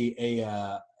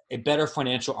a better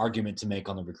financial argument to make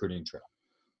on the recruiting trail.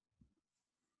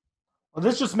 Well,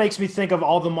 this just makes me think of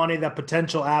all the money that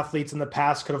potential athletes in the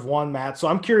past could have won, Matt. So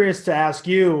I'm curious to ask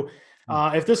you,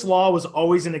 if this law was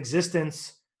always in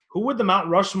existence, who would the Mount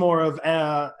Rushmore of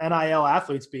NIL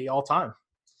athletes be all time?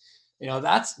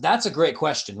 That's a great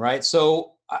question, right?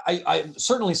 So I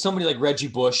certainly somebody like Reggie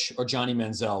Bush or Johnny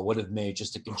Manziel would have made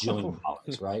just a gajillion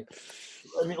dollars, right?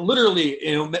 I mean, literally,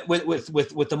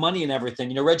 with the money and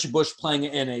everything, Reggie Bush playing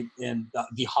in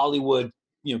the Hollywood,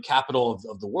 capital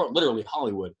of the world, literally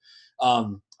Hollywood.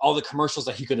 All the commercials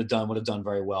that he could have done would have done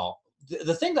very well.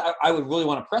 The thing that I would really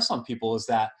want to press on people is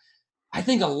that I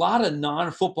think a lot of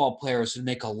non-football players would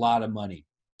make a lot of money.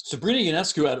 Sabrina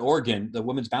Ionescu at Oregon, the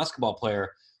women's basketball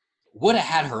player, would have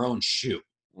had her own shoe.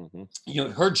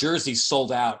 Mm-hmm. Her jersey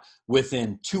sold out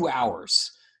within 2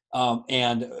 hours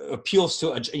and appeals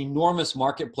to an enormous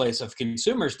marketplace of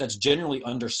consumers that's generally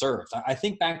underserved. I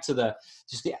think back to the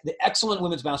excellent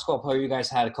women's basketball player you guys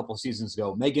had a couple of seasons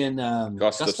ago, Megan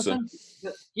Gustafson.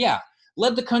 Yeah,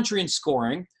 led the country in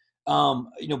scoring.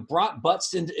 Brought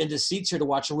butts into seats here to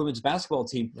watch a women's basketball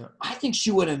team. Yeah. I think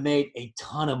she would have made a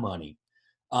ton of money,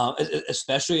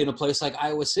 especially in a place like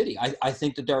Iowa City. I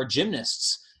think that there are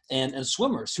gymnasts and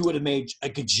swimmers who would have made a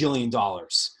gajillion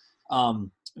dollars,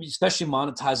 especially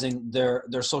monetizing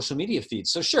their social media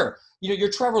feeds. So sure, your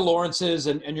Trevor Lawrences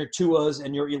and your Tuas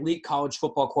and your elite college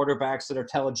football quarterbacks that are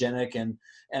telegenic and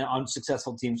on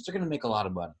successful teams, they're going to make a lot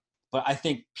of money. But I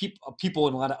think people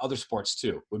in a lot of other sports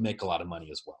too would make a lot of money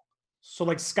as well. So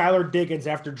like Skylar Diggins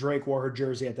after Drake wore her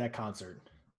jersey at that concert.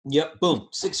 Yep, boom,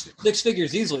 six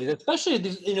figures easily. Especially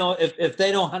if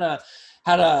they know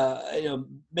how to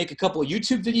make a couple of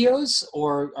YouTube videos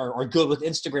or are good with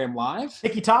Instagram Live.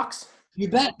 TikToks. You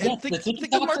bet. Yeah,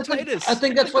 think of Martinez. I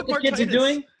think that's what the kids are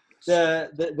doing.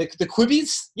 The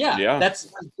Quibbies, yeah.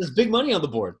 That's big money on the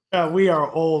board. We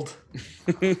are old.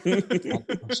 I'm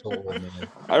so old, man.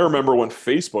 I remember when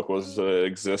Facebook was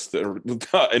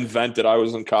invented. I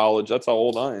was in college. That's how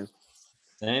old I am.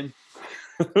 Same.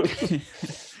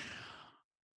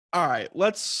 All right,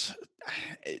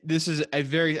 this is I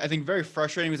think very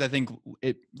frustrating because I think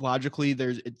it logically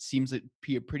it seems to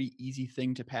be a pretty easy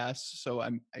thing to pass. So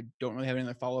I don't really have any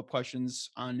other follow-up questions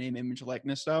on name, image,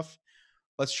 likeness stuff.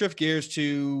 Let's shift gears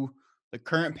to the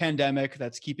current pandemic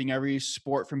that's keeping every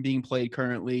sport from being played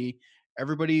currently.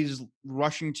 Everybody's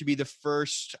rushing to be the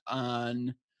first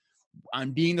on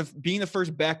being the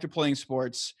first back to playing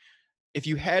sports. If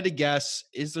you had to guess,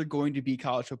 is there going to be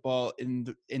college football in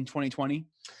 2020?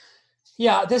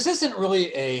 Yeah, this isn't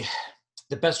really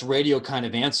the best radio kind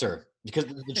of answer because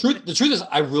the truth is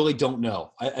I really don't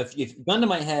know. If gun to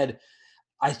my head,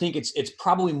 I think it's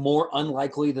probably more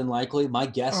unlikely than likely. My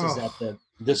guess is that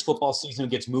this football season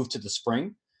gets moved to the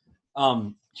spring.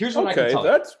 Here's what I can tell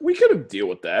you. We could deal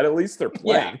with that. At least they're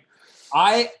playing.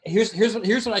 Yeah. Here's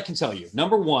what I can tell you.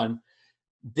 Number one,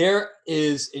 there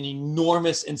is an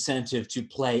enormous incentive to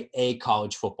play a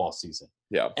college football season.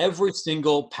 Yeah. Every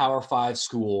single Power 5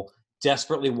 school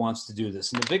desperately wants to do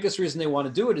this. And the biggest reason they want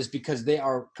to do it is because they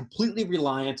are completely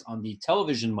reliant on the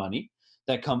television money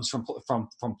that comes from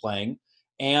playing.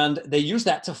 And they use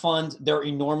that to fund their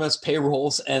enormous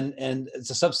payrolls and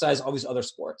to subsidize all these other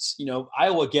sports. You know,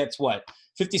 Iowa gets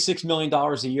 $56 million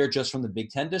a year just from the Big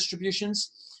Ten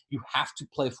distributions. You have to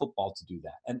play football to do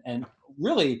that. And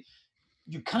really,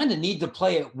 you kind of need to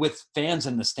play it with fans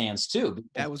in the stands too.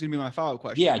 That was going to be my follow-up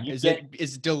question. Yeah.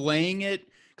 Is delaying it?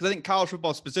 Because I think college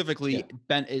football specifically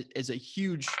is a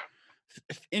huge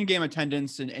in-game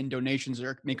attendance and donations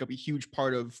make up a huge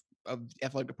part of the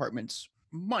athletic department's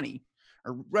money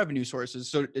or revenue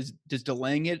sources. So does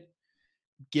delaying it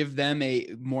give them a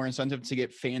more incentive to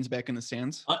get fans back in the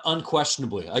stands?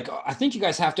 Unquestionably. Like, I think you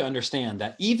guys have to understand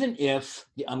that even if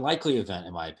the unlikely event,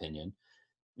 in my opinion,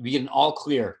 we get an all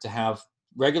clear to have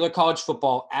regular college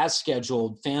football as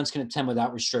scheduled, fans can attend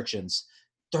without restrictions,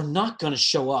 they're not going to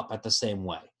show up at the same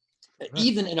way. Right.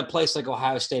 Even in a place like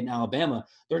Ohio State and Alabama,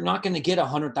 they're not going to get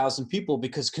 100,000 people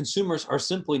because consumers are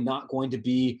simply not going to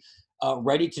be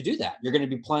ready to do that. You're going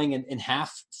to be playing in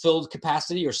half-filled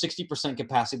capacity or 60%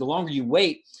 capacity. The longer you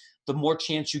wait, the more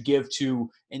chance you give to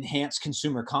enhance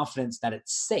consumer confidence that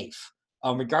it's safe,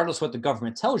 regardless of what the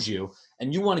government tells you.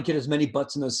 And you want to get as many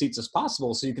butts in those seats as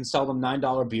possible so you can sell them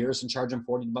 $9 beers and charge them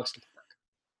 $40 to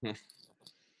park.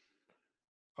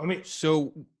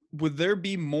 So would there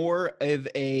be more of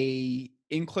a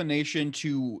inclination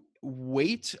to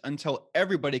wait until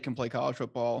everybody can play college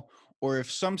football, or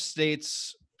if some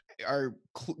states are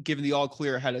given the all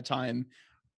clear ahead of time,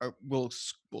 will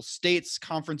states,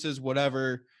 conferences,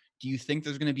 whatever, do you think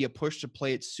there's going to be a push to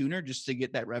play it sooner just to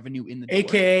get that revenue in the door?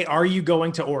 AKA, are you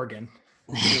going to Oregon?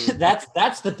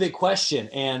 That's the big question.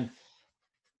 And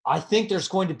I think there's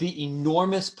going to be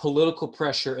enormous political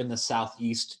pressure in the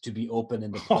Southeast to be open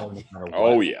in the fall. No matter what.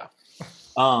 Oh yeah.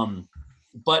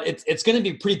 But it's going to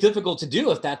be pretty difficult to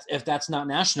do if that's not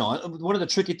national. One of the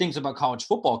tricky things about college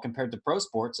football compared to pro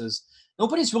sports is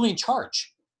nobody's really in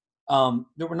charge.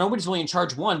 Nobody's really in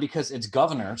charge, one, because it's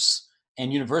governors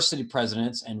and university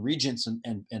presidents and regents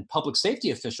and public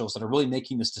safety officials that are really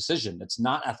making this decision. It's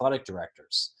not athletic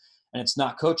directors and it's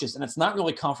not coaches and it's not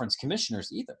really conference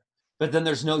commissioners either. But then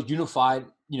there's no unified,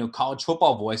 college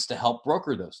football voice to help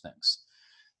broker those things.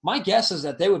 My guess is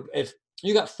that they would, if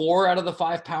you got 4 out of the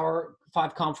 5 Power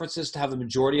 5 conferences to have the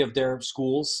majority of their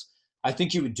schools, I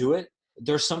think you would do it.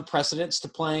 There's some precedents to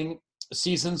playing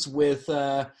seasons with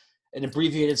an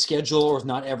abbreviated schedule or with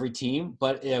not every team.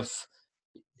 But if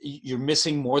you're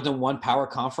missing more than one power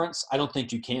conference, I don't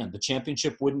think you can. The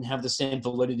championship wouldn't have the same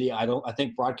validity. I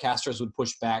think broadcasters would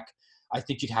push back. I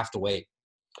think you'd have to wait.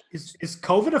 Is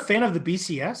COVID a fan of the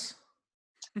BCS?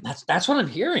 That's what I'm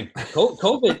hearing.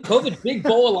 COVID, big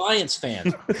Bowl Alliance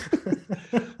fan.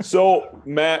 So,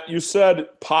 Matt, you said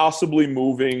possibly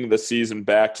moving the season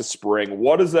back to spring.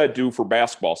 What does that do for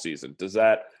basketball season?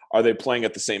 Are they playing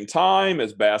at the same time?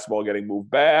 Is basketball getting moved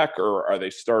back, or are they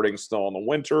starting still in the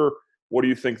winter? What do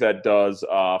you think that does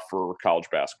for college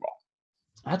basketball?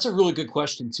 That's a really good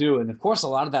question, too. And, of course, a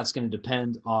lot of that's going to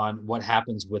depend on what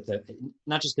happens with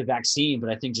not just the vaccine, but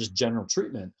I think just general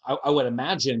treatment. I would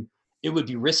imagine it would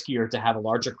be riskier to have a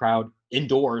larger crowd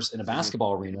indoors in a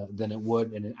basketball arena than it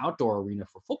would in an outdoor arena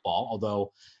for football,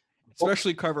 although –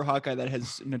 especially Carver Hawkeye that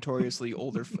has notoriously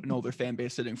an older fan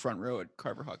base sitting front row at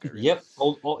Carver Hawkeye Arena. Yep.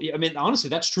 I mean, honestly,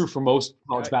 that's true for most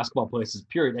college basketball places,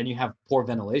 period, and you have poor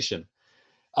ventilation.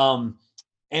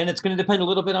 And it's going to depend a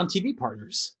little bit on TV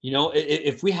partners.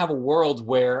 If we have a world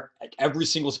where every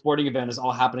single sporting event is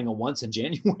all happening at once in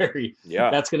January,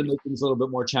 that's going to make things a little bit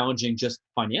more challenging just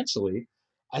financially.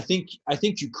 I think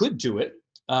you could do it.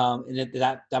 And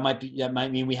that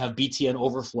might mean we have BTN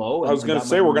overflow. I was going to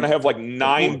say we're going to have like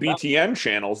 9 BTN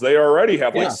channels. They already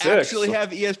have like 6. Actually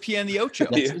have ESPN the Ocho.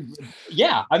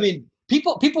 Yeah, I mean,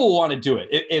 people will want to do it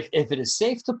if it is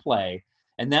safe to play,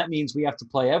 and that means we have to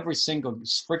play every single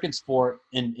freaking sport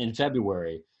in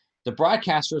February. The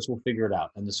broadcasters will figure it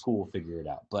out, and the school will figure it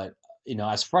out. But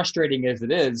as frustrating as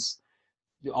it is,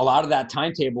 a lot of that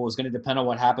timetable is going to depend on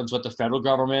what happens with the federal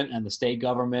government and the state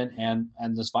government and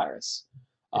this virus.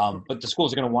 But the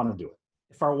schools are going to want to do it.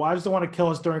 If our wives don't want to kill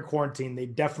us during quarantine, they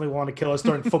definitely want to kill us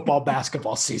during football,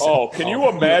 basketball season. Oh, can you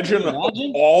imagine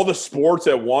all the sports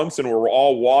at once and we're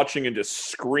all watching and just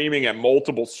screaming at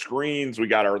multiple screens? We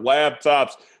got our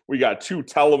laptops. We got 2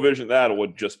 television. That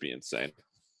would just be insane.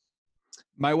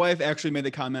 My wife actually made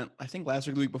the comment, I think last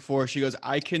week, the week before. She goes,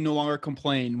 I can no longer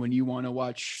complain when you want to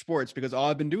watch sports because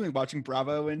all I've been doing is watching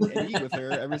Bravo and eat with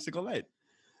her every single night.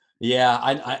 Yeah,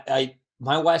 I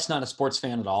my wife's not a sports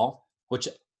fan at all, which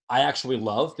I actually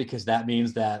love because that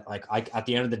means that at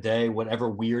the end of the day, whatever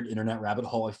weird internet rabbit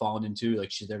hole I've fallen into,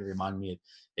 she's there to remind me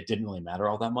it didn't really matter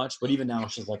all that much. But even now,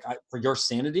 she's like, for your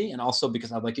sanity and also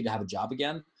because I'd like you to have a job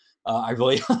again, I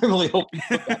really hope.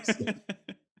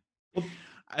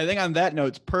 I think on that note,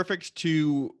 it's perfect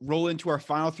to roll into our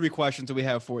final 3 questions that we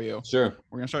have for you. Sure.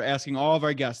 We're going to start asking all of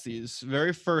our guests these.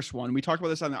 Very first one, we talked about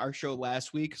this on our show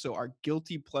last week. So our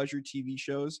guilty pleasure TV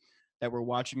shows that we're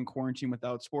watching in quarantine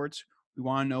without sports, we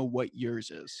want to know what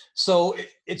yours is. So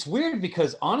it's weird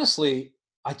because honestly,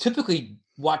 I typically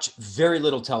watch very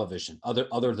little television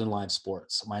other than live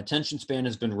sports. My attention span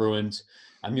has been ruined.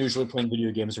 I'm usually playing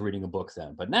video games or reading a book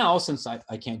then. But now, since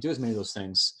I can't do as many of those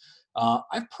things,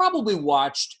 I've probably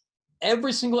watched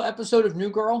every single episode of New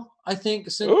Girl, I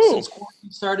think, since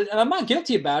quarantine started. And I'm not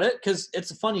guilty about it because it's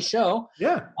a funny show.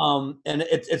 Yeah. And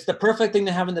it's the perfect thing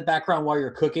to have in the background while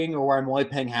you're cooking or where I'm only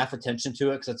paying half attention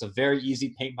to it because it's a very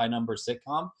easy paint-by-number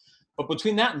sitcom. But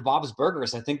between that and Bob's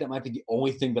Burgers, I think that might be the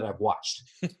only thing that I've watched.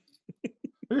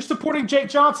 You're supporting Jake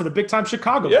Johnson, a big-time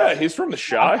Chicago Yeah, man. he's from the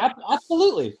Chi.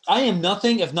 Absolutely. I am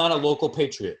nothing if not a local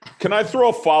patriot. Can I throw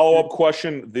a follow-up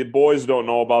question? The boys don't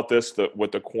know about this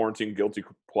with the quarantine guilty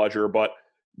pleasure, but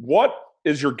what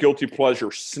is your guilty pleasure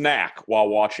snack while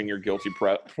watching your guilty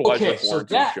pleasure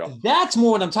quarantine show? That's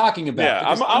more what I'm talking about. Yeah,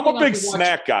 I'm a big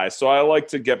snack guy, so I like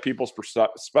to get people's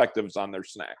perspectives on their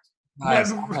snacks.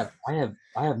 Guys, I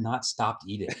have not stopped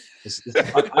eating.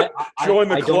 Join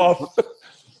the club.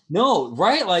 No,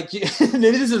 right?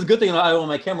 Maybe this is a good thing I have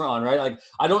my camera on, right?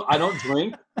 I don't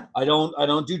drink, I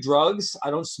don't do drugs, I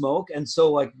don't smoke, and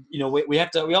so we all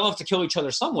have to kill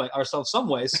ourselves some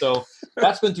way. So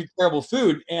that's been through terrible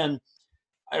food, and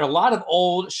a lot of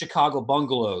old Chicago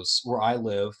bungalows where I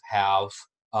live have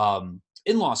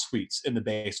in-law suites in the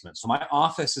basement. So my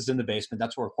office is in the basement.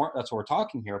 That's where we're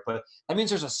talking here, but that means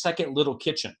there's a second little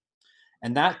kitchen,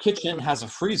 and that kitchen has a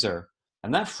freezer.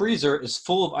 And that freezer is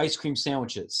full of ice cream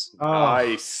sandwiches.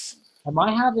 Nice. Am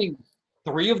I having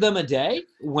 3 of them a day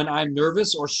when I'm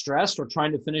nervous or stressed or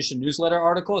trying to finish a newsletter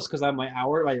article? It's because I'm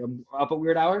I'm up at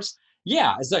weird hours.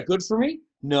 Yeah. Is that good for me?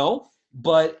 No.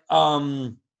 But,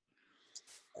 that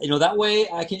way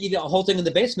I can eat a whole thing in the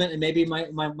basement and maybe my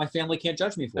family can't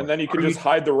judge me for it. And then you can just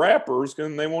hide the wrappers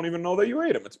and they won't even know that you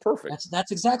ate them. It's perfect.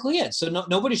 That's exactly it. So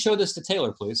nobody show this to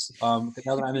Taylor, please. Now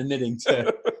that I'm admitting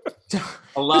to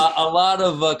a lot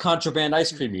of contraband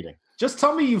ice cream eating. Just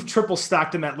tell me you've triple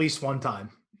stacked them at least one time.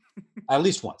 At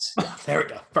least once. Yeah. There we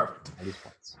go. Perfect. At least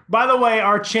once. By the way,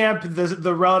 our champ,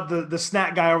 the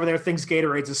snack guy over there thinks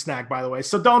Gatorade's a snack, by the way.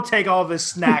 So don't take all this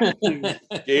snack.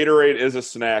 Gatorade is a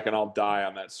snack, and I'll die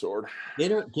on that sword.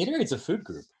 Gatorade's a food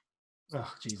group.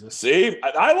 Oh, Jesus. See,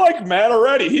 I like Matt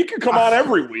already. He could come on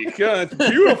every week. It's a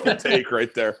beautiful take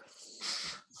right there.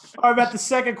 All right, about the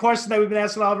second question that we've been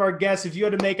asking all of our guests. If you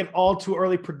had to make an all too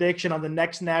early prediction on the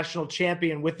next national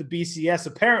champion with the BCS,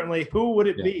 apparently, who would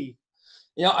it be?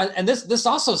 And this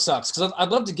also sucks because I'd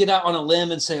love to get out on a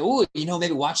limb and say,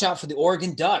 maybe watch out for the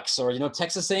Oregon Ducks or,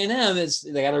 Texas A&M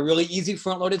they got a really easy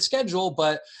front-loaded schedule,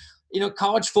 but,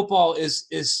 college football is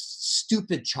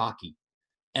stupid chalky.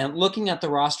 And looking at the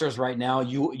rosters right now,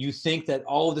 you think that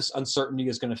all of this uncertainty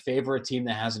is going to favor a team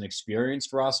that has an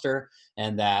experienced roster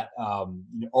and that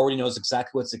already knows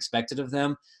exactly what's expected of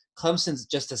them. Clemson's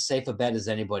just as safe a bet as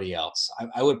anybody else.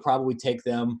 I would probably take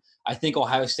them. I think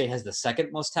Ohio State has the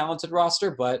second most talented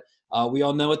roster, but we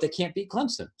all know that they can't beat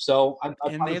Clemson. So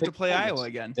and they have to play Iowa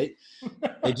again. They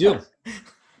do.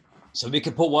 So we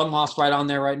could put one loss right on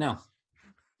there right now.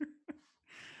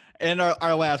 And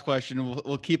our last question,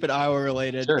 we'll keep it Iowa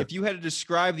related. Sure. If you had to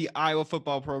describe the Iowa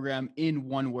football program in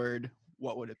one word,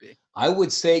 what would it be? I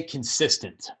would say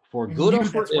consistent. For good or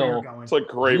for ill, it's a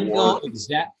great word.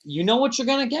 You know what you're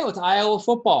going to get with Iowa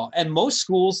football. And most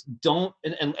schools don't,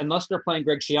 unless they're playing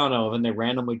Greg Schiano and they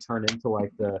randomly turn into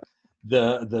like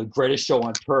the greatest show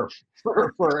on turf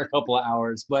for a couple of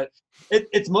hours. But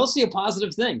it's mostly a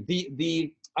positive thing.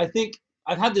 I think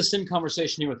I've had this same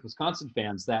conversation here with Wisconsin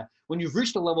fans that when you've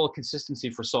reached a level of consistency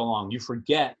for so long, you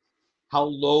forget how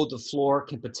low the floor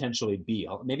can potentially be.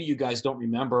 Maybe you guys don't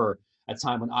remember a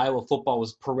time when Iowa football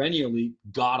was perennially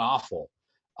god-awful.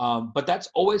 But that's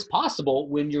always possible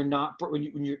when your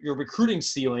recruiting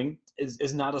ceiling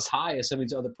is not as high as some of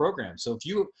these other programs. So if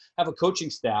you have a coaching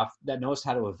staff that knows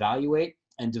how to evaluate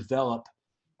and develop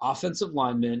offensive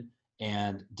linemen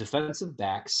and defensive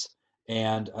backs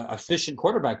and efficient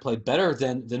quarterback play better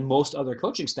than most other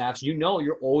coaching staffs,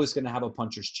 you're always going to have a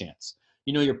puncher's chance.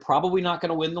 You're probably not going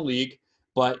to win the league,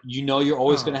 but you're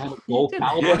always going to have a low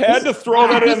caliber. You had to throw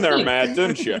that in there, Matt,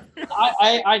 didn't you?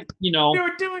 You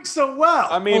were doing so well.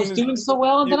 I mean, I was doing so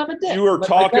well, and then I'm a dick. You were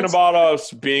talking about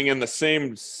us being in the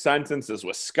same sentence as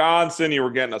Wisconsin. You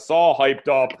were getting us all hyped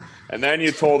up, and then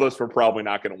you told us we're probably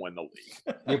not going to win the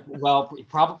league. Well,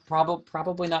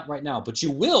 probably not right now, but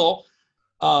you will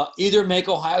either make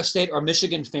Ohio State or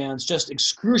Michigan fans just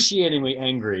excruciatingly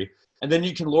angry. And then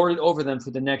you can lord it over them for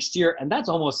the next year, and that's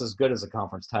almost as good as a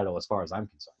conference title as far as I'm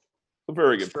concerned. A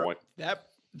very good point.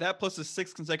 That plus the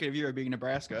 6th consecutive year of being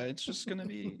Nebraska, it's just going to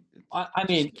be – I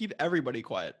mean – keep everybody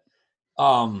quiet.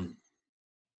 I'm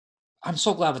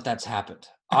so glad that's happened.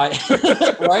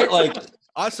 Right? Like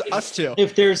us too.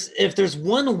 If there's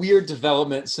one weird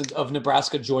development of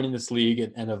Nebraska joining this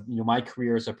league and of my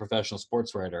career as a professional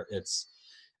sports writer, it's –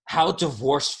 how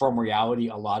divorced from reality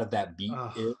a lot of that beat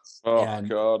is. Oh,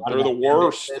 God. They're the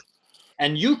worst.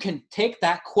 And you can take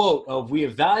that quote of we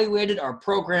evaluated our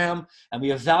program and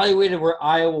we evaluated where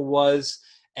Iowa was,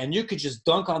 and you could just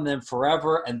dunk on them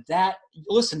forever. And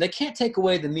listen, they can't take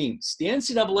away the memes. The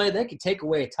NCAA, they could take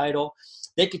away a title.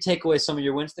 They could take away some of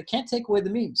your wins. They can't take away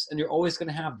the memes, and you're always going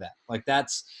to have that. Like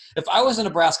if I was a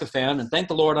Nebraska fan, and thank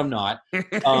the Lord I'm not,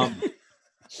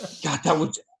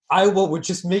 God, Iowa would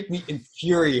just make me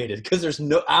infuriated because there's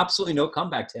absolutely no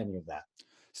comeback to any of that.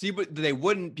 See, but they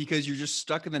wouldn't because you're just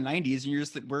stuck in the 90s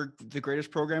and we're the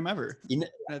greatest program ever.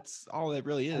 That's all it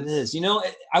really is. It is.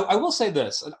 I will say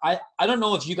this. I don't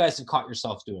know if you guys have caught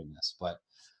yourself doing this, but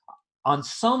on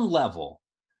some level,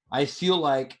 I feel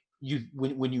like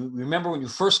when you remember when you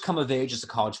first come of age as a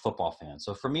college football fan.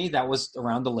 So for me, that was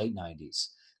around the late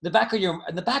 90s. In the back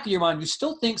of your mind, you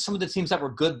still think some of the teams that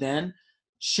were good then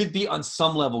should be on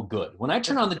some level good. When I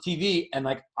turn on the TV and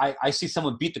I see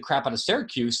someone beat the crap out of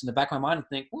Syracuse, in the back of my mind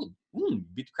I think,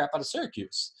 beat the crap out of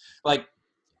Syracuse. Like,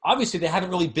 obviously they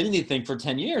haven't really been anything for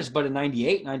 10 years, but in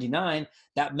 98, 99,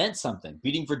 that meant something.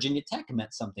 Beating Virginia Tech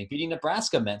meant something. Beating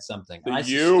Nebraska meant something.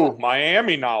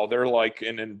 Miami now, they're like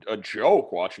in a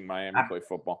joke watching Miami play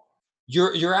football.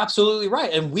 You're absolutely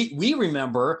right. And we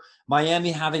remember Miami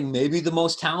having maybe the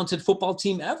most talented football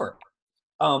team ever.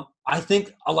 I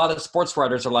think a lot of sports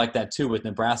writers are like that too with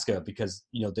Nebraska because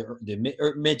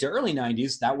the mid to early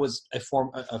 90s, that was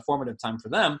a formative time for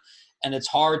them, and it's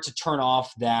hard to turn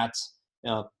off that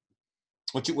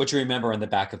what you remember in the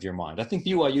back of your mind. I think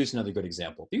BYU is another good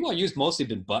example. BYU's mostly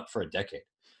been butt for a decade,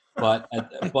 but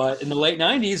in the late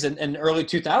 90s and early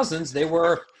 2000s they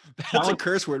were. That's a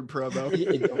curse word, Provo.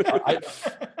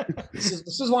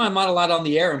 This is why I'm not allowed on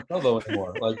the air in Provo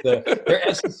anymore. Like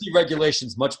their SEC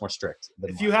regulations much more strict.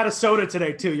 If you had a soda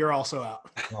today too, you're also out.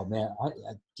 Oh man,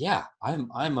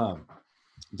 I'm a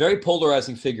very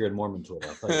polarizing figure in Mormon Twitter.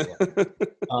 I'll tell you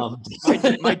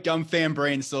what. My dumb fan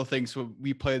brain still thinks when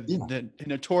we play the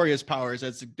notorious powers,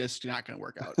 that's not going to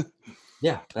work out.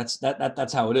 Yeah,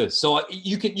 that's how it is. So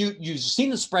you've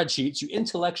seen the spreadsheets, you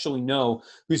intellectually know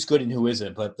who's good and who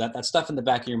isn't, but that stuff in the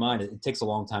back of your mind, it takes a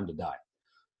long time to die.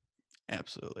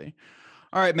 Absolutely.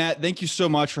 All right, Matt, thank you so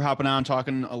much for hopping on,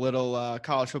 talking a little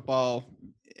college football,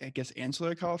 I guess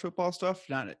ancillary college football stuff,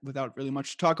 not without really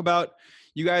much to talk about.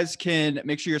 You guys can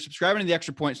make sure you're subscribing to the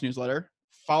Extra Points newsletter.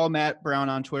 Follow Matt Brown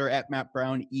on Twitter at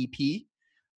MattBrownEP.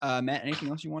 Matt, anything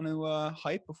else you want to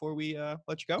hype before we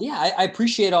let you go? Yeah, I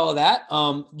appreciate all of that.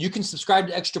 You can subscribe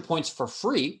to Extra Points for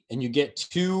free, and you get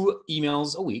 2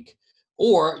 emails a week,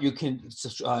 or you can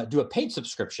do a paid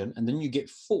subscription, and then you get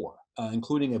 4,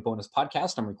 including a bonus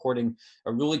podcast. I'm recording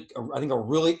a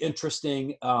really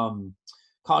interesting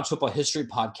college football history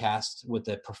podcast with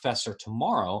a professor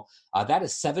tomorrow. That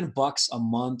is $7 a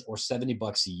month or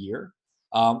 $70 a year.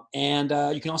 And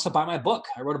you can also buy my book.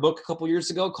 I wrote a book a couple years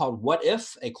ago called What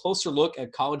If? A Closer Look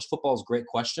at College Football's Great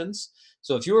Questions.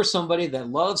 So if you are somebody that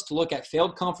loves to look at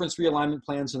failed conference realignment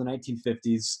plans in the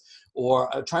 1950s,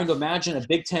 or trying to imagine a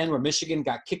Big Ten where Michigan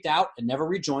got kicked out and never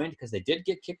rejoined because they did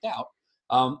get kicked out,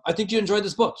 I think you enjoyed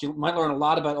this book. You might learn a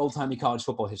lot about old-timey college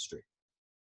football history.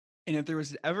 And if there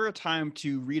was ever a time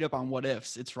to read up on what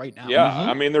ifs, it's right now. Yeah,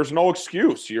 I mean, there's no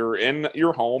excuse. You're in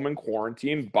your home in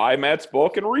quarantine. Buy Matt's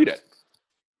book and read it.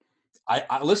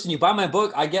 I listen. You buy my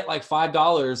book, I get like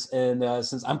 $5, and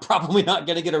since I'm probably not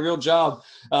going to get a real job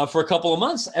for a couple of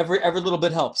months, every little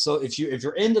bit helps. So if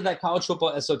you're into that college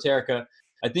football esoterica,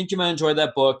 I think you might enjoy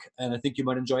that book, and I think you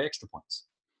might enjoy Extra Points.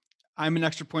 I'm an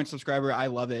Extra Point subscriber. I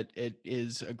love it. It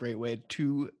is a great way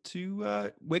to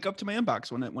wake up to my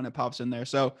inbox when it pops in there.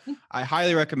 So I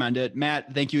highly recommend it.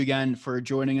 Matt, thank you again for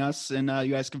joining us, and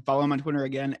you guys can follow him on Twitter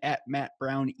again at Matt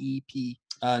Brown EP.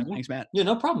 Thanks, Matt. Yeah,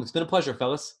 no problem. It's been a pleasure,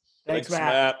 fellas. Thanks,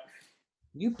 Matt.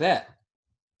 You bet.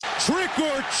 Trick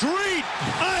or treat,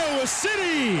 Iowa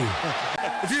City.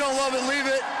 If you don't love it, leave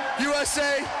it.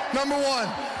 USA,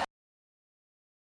 #1.